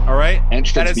 All right?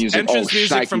 Entrance music. Entrance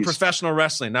music from professional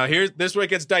wrestling. Now, this is where it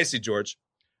gets dicey, George.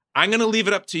 I'm going to leave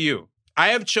it up to you. I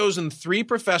have chosen 3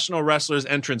 professional wrestlers'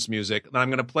 entrance music that I'm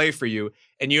going to play for you,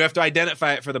 and you have to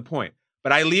identify it for the point.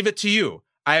 But I leave it to you.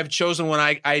 I have chosen one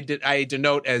I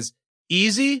denote as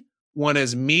easy, one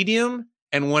as medium,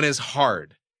 and one as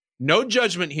hard. No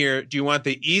judgment here. Do you want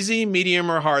the easy, medium,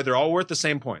 or hard? They're all worth the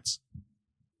same points.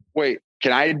 Wait,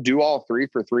 can I do all 3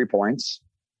 for 3 points?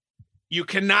 You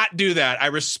cannot do that. I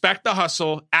respect the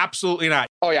hustle. Absolutely not.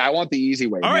 Oh, yeah. I want the easy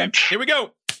way. All right. Here we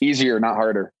go. Easier, not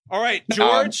harder. All right,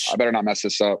 George. I better not mess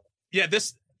this up. Yeah,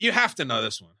 you have to know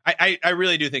this one. I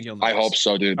really do think you'll know I hope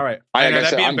so, dude. All right.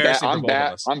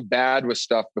 I'm bad with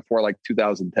stuff before like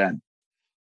 2010.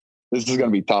 This is going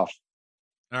to be tough.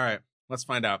 All right. Let's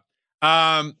find out.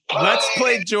 Let's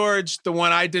play, George, the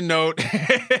one I denote.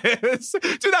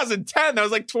 2010. That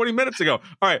was like 20 minutes ago.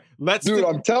 All right.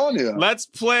 I'm telling you. Let's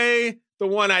play the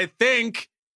one I think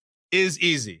is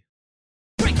easy.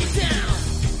 Break it down.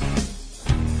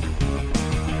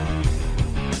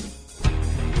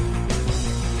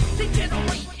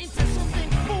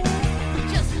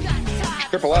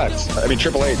 Triple X.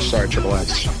 Triple H. Sorry, Triple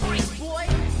X.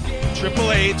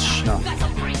 Triple H. No.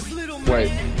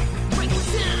 Wait.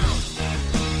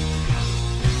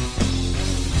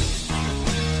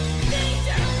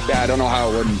 Yeah, I don't know how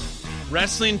it wouldn't.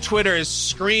 Wrestling Twitter is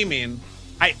screaming.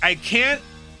 I can't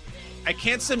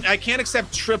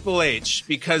accept Triple H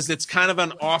because it's kind of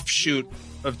an offshoot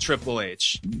of Triple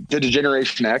H. The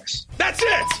Generation X. That's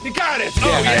it. You got it. Yeah,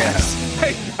 oh yes.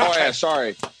 Yeah. Oh yeah.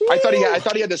 Sorry. I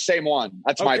thought he had the same one.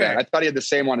 That's my bad. I thought he had the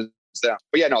same one as them.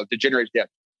 But yeah, no, the Generation. Yeah.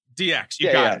 DX.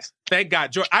 You got it. Thank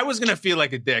God, George. I was gonna feel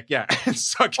like a dick. Yeah.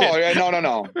 Suck it. Oh yeah.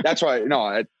 No. That's why.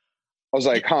 No. I was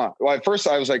like, huh. Well, at first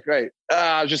I was like, great.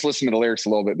 I was just listening to the lyrics a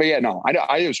little bit, but yeah, no.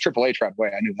 I was Triple H right away.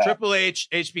 I knew that. Triple H,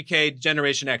 HBK,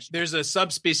 Generation X. There's a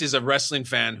subspecies of wrestling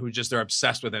fan who just are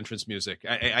obsessed with entrance music.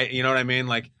 I you know what I mean?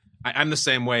 Like I'm the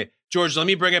same way. George, let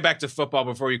me bring it back to football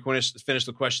before we finish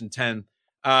the question 10.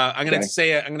 I'm gonna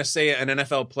say an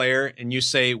NFL player, and you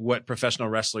say what professional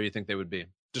wrestler you think they would be.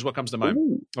 Just what comes to mind.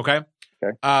 Ooh. Okay.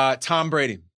 Tom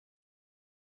Brady.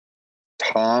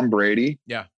 Tom Brady.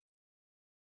 Yeah.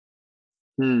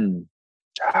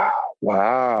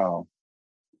 Wow.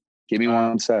 Give me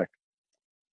 1 sec.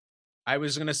 I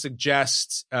was going to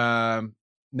suggest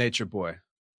Nature Boy.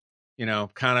 You know,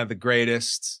 kind of the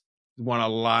greatest. Won a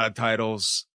lot of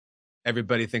titles.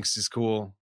 Everybody thinks he's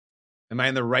cool. Am I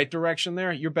in the right direction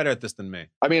there? You're better at this than me.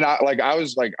 I mean, I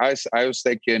was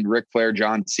thinking Ric Flair,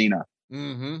 John Cena,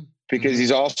 because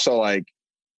he's also an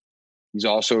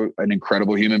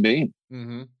incredible human being.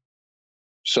 Mm-hmm.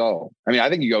 So, I mean, I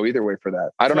think you go either way for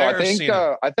that. I don't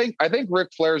know. I think Ric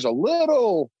Flair's a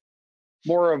little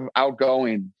more of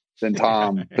outgoing than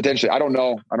Tom potentially. I don't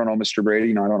know, Mr. Brady.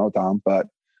 You know, I don't know Tom, but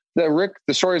the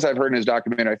stories I've heard in his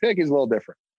documentary, I think he's a little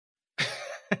different.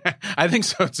 I think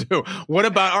so too. What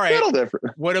about, all right, a little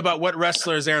different. What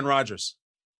wrestler is Aaron Rodgers?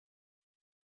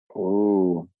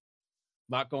 Oh,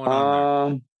 a lot going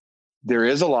on there. There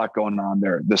is a lot going on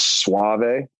there. The Suave.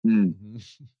 I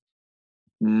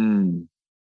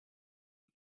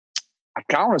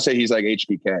kind of want to say he's like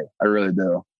HBK. I really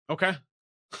do. Okay.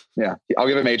 Yeah, I'll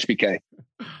give him HBK.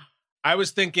 I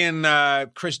was thinking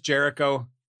Chris Jericho.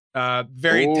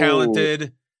 Very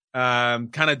talented.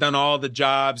 Kind of done all the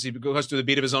jobs. He goes to the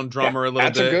beat of his own drummer a little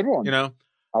bit. That's a good one. You know,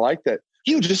 I like that.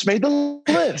 You just made the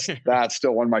list. That's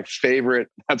still one of my favorite.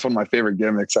 That's one of my favorite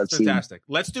gimmicks I've seen. Fantastic.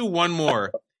 Let's do one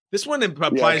more. This one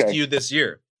applies to you this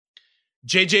year.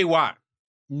 JJ Watt,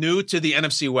 new to the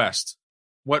NFC West.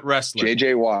 What wrestler?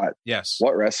 JJ Watt. Yes.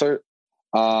 What wrestler?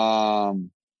 I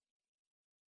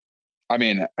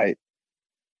mean,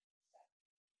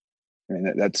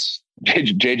 that's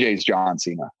JJ's John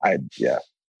Cena.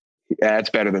 That's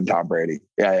better than Tom Brady.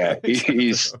 Yeah.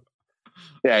 He's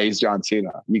John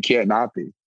Cena. You can't not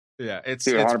be. Yeah, it's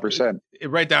 100%.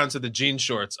 Right down to the jean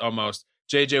shorts almost.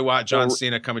 JJ Watt, John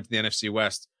Cena coming to the NFC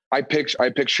West. I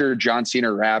picture John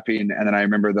Cena rapping, and then I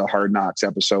remember the Hard Knocks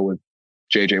episode with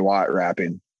JJ Watt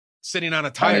rapping, sitting on a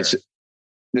tire.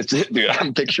 Dude,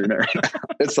 I'm picturing it right now.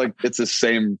 It's the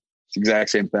exact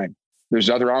same thing. There's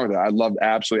nothing wrong with it. I loved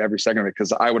absolutely every second of it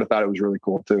because I would have thought it was really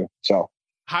cool too. So,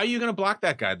 how are you going to block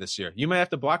that guy this year? You might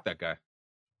have to block that guy.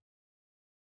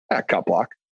 Cut block.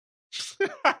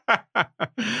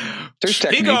 There's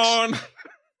techniques.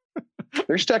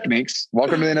 There's techniques.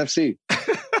 Welcome to the NFC.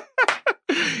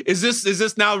 Is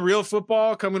this now real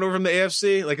football coming over from the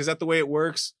AFC? Like, is that the way it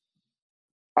works?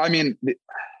 I mean,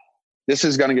 this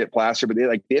is going to get plastered, but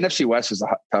the NFC West is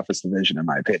the toughest division in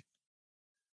my opinion.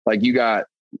 Like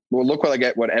look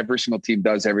what every single team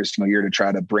does every single year to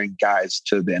try to bring guys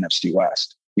to the NFC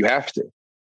West. You have to.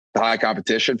 The high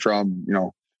competition from,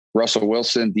 Russell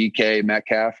Wilson, DK,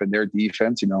 Metcalf, and their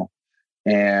defense,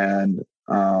 and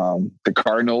the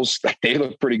Cardinals, they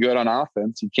look pretty good on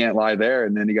offense. You can't lie there.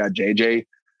 And then you got JJ.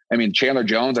 I mean, Chandler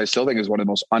Jones, I still think is one of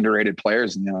the most underrated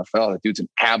players in the NFL. That dude's an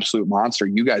absolute monster.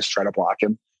 You guys try to block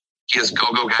him. He has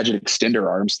go-go gadget extender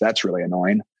arms. That's really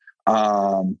annoying.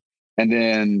 And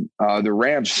then the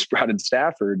Rams brought in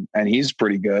Stafford, and he's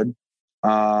pretty good.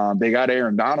 They got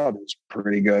Aaron Donald, who's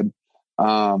pretty good.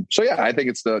 So yeah, I think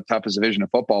it's the toughest division of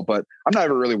football, but I'm not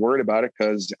ever really worried about it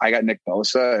because I got Nick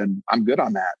Bosa and I'm good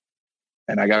on that.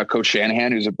 And I got Coach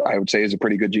Shanahan, I would say is a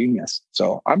pretty good genius.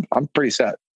 So I'm pretty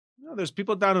set. There's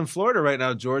people down in Florida right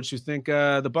now, George, who think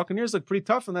the Buccaneers look pretty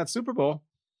tough in that Super Bowl.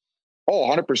 Oh,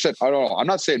 100%. I don't know. I'm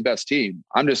not saying best team.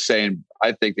 I'm just saying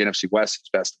I think the NFC West is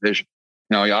best division.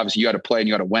 Obviously you got to play and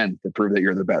you got to win to prove that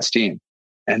you're the best team.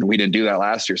 And we didn't do that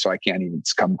last year, so I can't even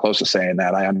come close to saying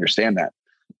that. I understand that.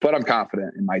 But I'm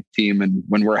confident in my team, and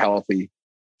when we're healthy,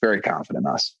 very confident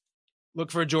in us.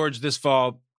 Look for George this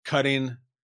fall cutting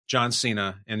John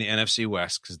Cena in the NFC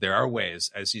West, because there are ways,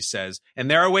 as he says,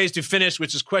 and there are ways to finish,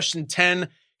 which is question 10.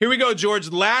 Here we go, George.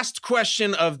 Last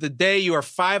question of the day. You are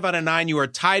 5 out of 9. You are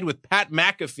tied with Pat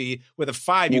McAfee with a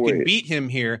 5. You can beat him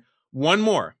here. One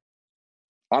more.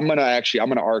 I'm gonna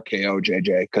RKO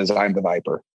JJ because I'm the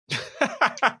Viper.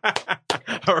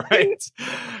 All right.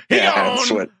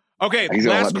 That's what. Okay,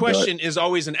 last question is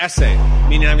always an essay,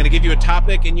 meaning I'm going to give you a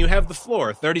topic and you have the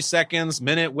floor, 30 seconds,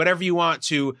 minute, whatever you want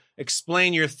to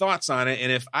explain your thoughts on it.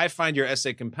 And if I find your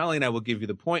essay compelling, I will give you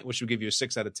the point, which will give you a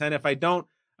 6 out of 10. If I don't,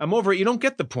 I'm over it. You don't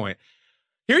get the point.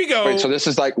 Here you go. Wait, so this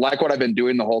is like what I've been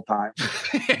doing the whole time.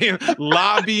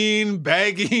 Lobbying,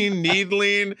 begging,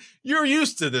 needling. You're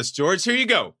used to this, George. Here you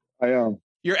go. I am.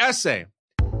 Your essay.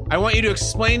 I want you to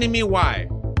explain to me why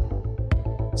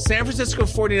San Francisco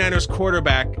 49ers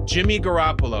quarterback Jimmy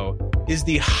Garoppolo is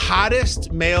the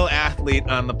hottest male athlete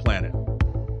on the planet.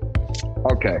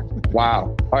 Okay.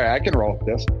 Wow. All right, I can roll with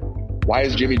this. Why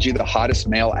is Jimmy G the hottest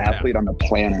male athlete on the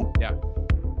planet? Yeah.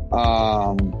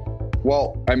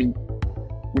 Well, I mean,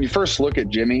 when you first look at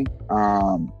Jimmy,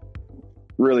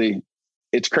 really,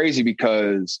 it's crazy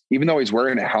because even though he's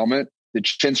wearing a helmet, the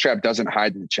chin strap doesn't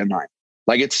hide the chin line.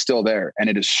 Like, it's still there, and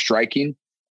it is striking.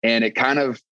 And it kind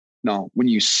of, when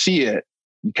you see it,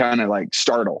 you kind of like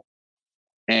startle,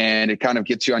 and it kind of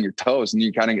gets you on your toes, and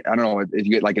you kind of, I don't know, if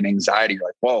you get like an anxiety, you're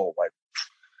like,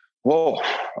 whoa,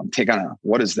 I'm taking on,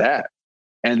 what is that?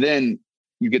 And then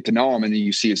you get to know him, and then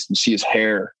you see his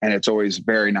hair, and it's always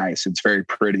very nice. It's very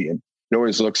pretty, and it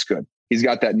always looks good. He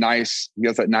got that nice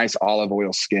olive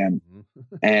oil skin,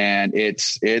 and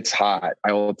it's hot.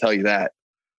 I will tell you that.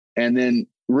 And then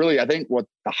really, I think what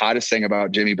the hottest thing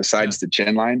about Jimmy, besides the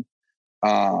chin line,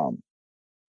 I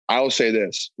will say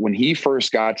this: when he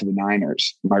first got to the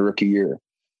Niners, my rookie year,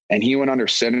 and he went under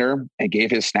center and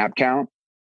gave his snap count,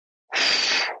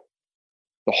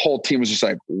 the whole team was just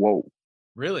like, whoa.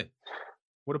 Really?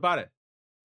 What about it?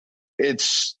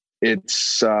 It's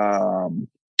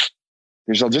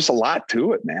there's just a lot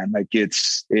to it, man. Like it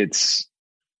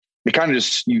kind of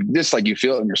you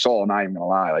feel it in your soul. I'm not even gonna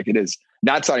lie. Like it is.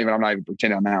 I'm not even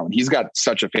pretending on that one. He's got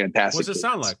such a fantastic. What does it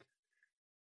sound like?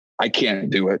 I can't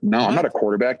do it. No, I'm not a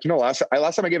quarterback. You know, last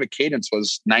time I gave a cadence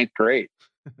was 9th grade.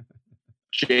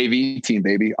 JV team,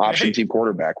 baby. Option team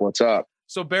quarterback. What's up?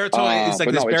 So baritone, it's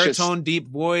like this baritone deep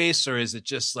voice, or is it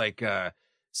just like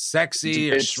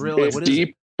sexy or shrill? It's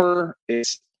deeper.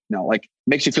 Like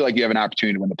makes you feel like you have an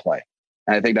opportunity to win the play.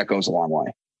 And I think that goes a long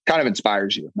way. Kind of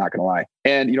inspires you, not going to lie.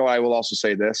 And, you know, I will also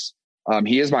say this.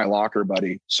 He is my locker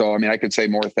buddy. So, I mean, I could say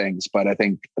more things, but I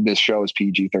think this show is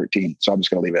PG-13. So I'm just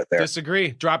going to leave it there.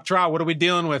 Disagree. Drop trowel. What are we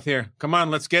dealing with here? Come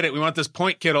on, let's get it. We want this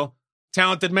point, Kittle.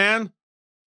 Talented man.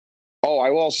 Oh,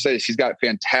 I will also say she's got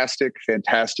fantastic.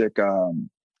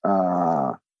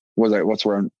 What's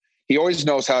wrong? He always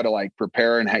knows how to like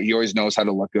prepare, and he always knows how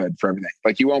to look good for everything.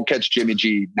 Like you won't catch Jimmy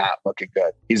G not looking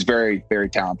good. He's very, very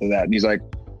talented at that. And he's like,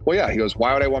 well, yeah, he goes,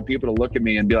 why would I want people to look at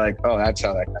me and be like, oh, that's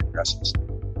how that guy dresses.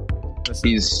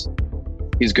 He's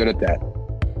good at that.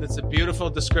 That's a beautiful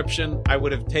description. I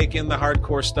would have taken the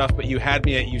hardcore stuff, but you had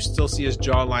me at, you still see his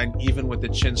jawline even with the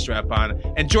chin strap on.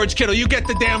 And George Kittle, you get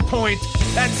the damn point.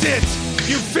 That's it.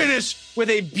 You finish with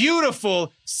a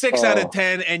beautiful 6 out of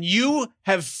 10, and you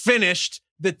have finished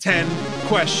the 10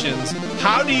 questions.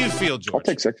 How do you feel, George? I'll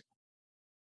take 6.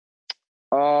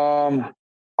 I'm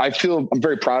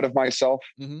very proud of myself.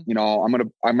 Mm-hmm. You know, I'm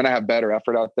gonna have better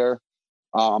effort out there.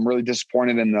 I'm really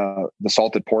disappointed in the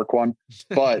salted pork one,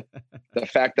 but the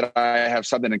fact that I have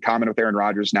something in common with Aaron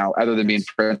Rodgers now, other than being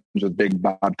friends with Big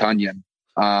Bob Tunyon,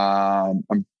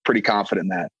 I'm pretty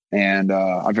confident in that, and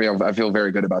I feel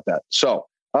very good about that. So,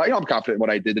 I'm confident in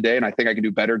what I did today, and I think I can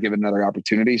do better given another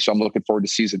opportunity. So I'm looking forward to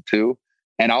season 2.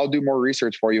 And I'll do more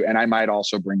research for you. And I might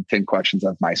also bring 10 questions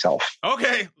of myself.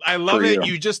 Okay. I love it.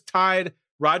 You just tied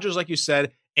Rodgers, like you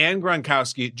said, and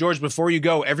Gronkowski. George, before you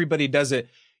go, everybody does it.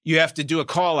 You have to do a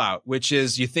call out, which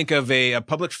is you think of a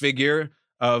public figure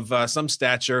of some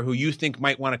stature who you think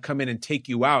might want to come in and take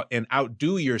you out and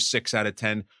outdo your 6 out of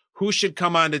 10. Who should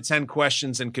come on to 10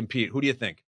 questions and compete? Who do you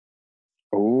think?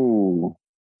 Ooh,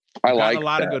 I like a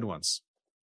lot of good ones.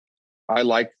 I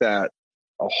like that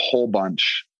a whole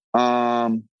bunch.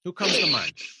 Who comes to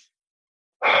mind?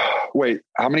 Wait,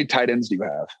 how many tight ends do you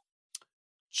have?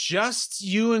 Just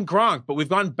you and Gronk, but we've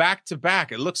gone back to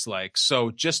back, it looks like.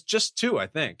 So just 2, I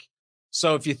think.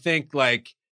 So if you think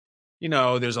like, you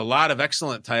know, there's a lot of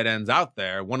excellent tight ends out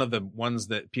there. One of the ones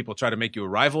that people try to make you a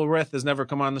rival with has never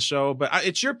come on the show, but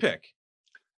it's your pick.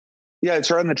 Yeah,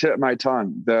 it's right on the tip of my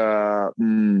tongue.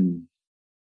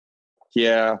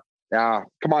 Yeah.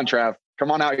 Come on, Trav.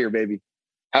 Come on out here, baby.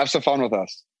 Have some fun with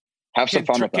us.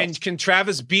 Can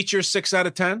Travis beat your 6 out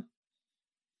of 10?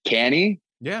 Can he?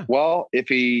 Yeah. Well, if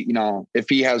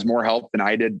he has more help than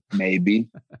I did, maybe.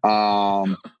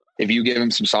 If you give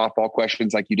him some softball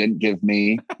questions like you didn't give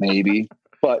me, maybe.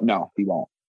 But no, he won't.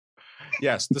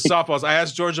 Yes, the softballs. I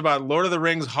asked George about Lord of the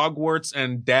Rings, Hogwarts,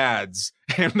 and dads.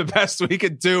 And the best we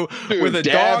could do with a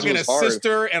dog and a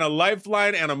sister and a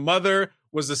lifeline and a mother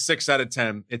was a 6 out of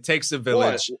 10. It takes a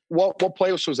village. What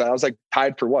place was that? I was like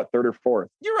tied for what, 3rd or 4th?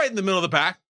 You're right in the middle of the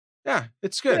pack. Yeah,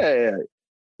 it's good.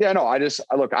 Yeah, no, I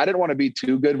didn't want to be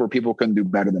too good where people couldn't do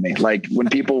better than me. Like when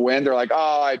people win, they're like,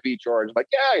 oh, I beat George. I'm like,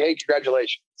 yeah, hey,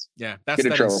 congratulations. Yeah, that's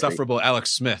that insufferable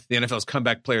Alex Smith, the NFL's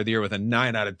comeback player of the year with a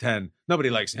 9 out of 10. Nobody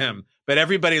likes him, but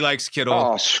everybody likes Kittle.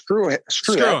 Oh, screw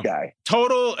that guy.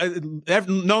 Total,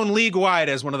 known league-wide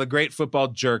as one of the great football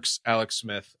jerks, Alex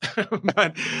Smith.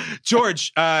 But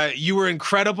George, you were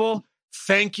incredible.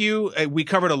 Thank you. We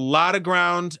covered a lot of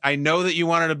ground. I know that you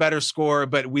wanted a better score,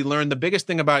 but we learned the biggest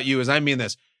thing about you is, I mean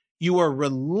this, you are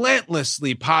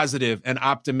relentlessly positive and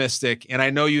optimistic, and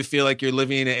I know you feel like you're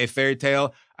living a fairy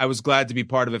tale. I was glad to be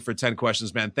part of it for 10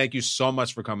 questions, man. Thank you so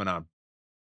much for coming on.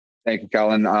 Thank you,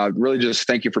 Kellen. Really just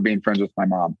thank you for being friends with my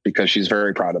mom because she's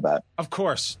very proud of that. Of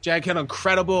course. Jag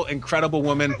Kittle, incredible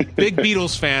woman. Big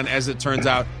Beatles fan, as it turns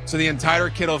out. So the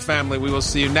entire Kittle family, we will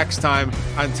see you next time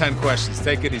on 10 Questions.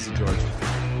 Take it easy, George.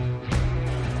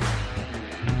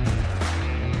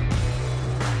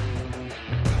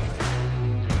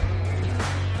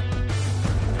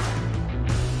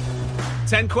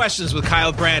 Ten Questions with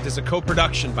Kyle Brandt is a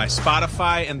co-production by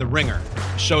Spotify and The Ringer.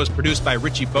 The show is produced by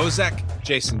Richie Bozek,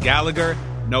 Jason Gallagher,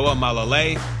 Noah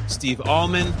Malalay, Steve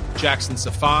Allman, Jackson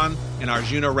Safan, and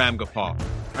Arjuna Ramgopal.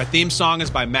 Our theme song is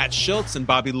by Matt Schultz and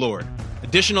Bobby Lord.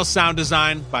 Additional sound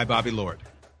design by Bobby Lord.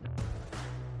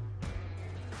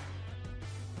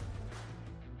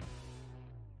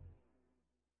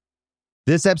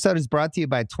 This episode is brought to you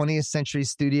by 20th Century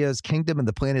Studios' Kingdom of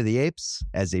the Planet of the Apes.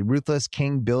 As a ruthless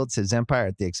king builds his empire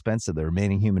at the expense of the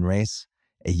remaining human race,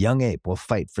 a young ape will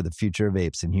fight for the future of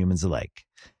apes and humans alike.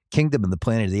 Kingdom of the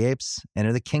Planet of the Apes.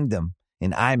 Enter the kingdom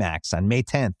in IMAX on May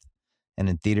 10th and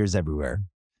in theaters everywhere.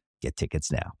 Get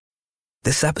tickets now.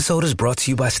 This episode is brought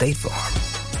to you by State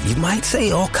Farm. You might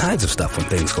say all kinds of stuff when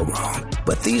things go wrong,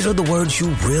 but these are the words you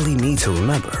really need to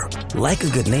remember. Like a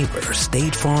good neighbor,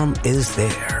 State Farm is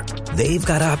there. They've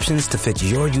got options to fit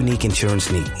your unique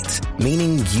insurance needs,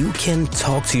 meaning you can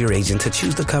talk to your agent to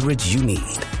choose the coverage you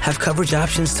need. Have coverage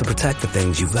options to protect the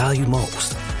things you value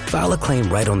most. File a claim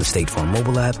right on the State Farm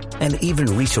mobile app and even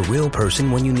reach a real person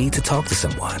when you need to talk to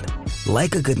someone.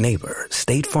 Like a good neighbor,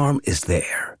 State Farm is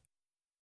there.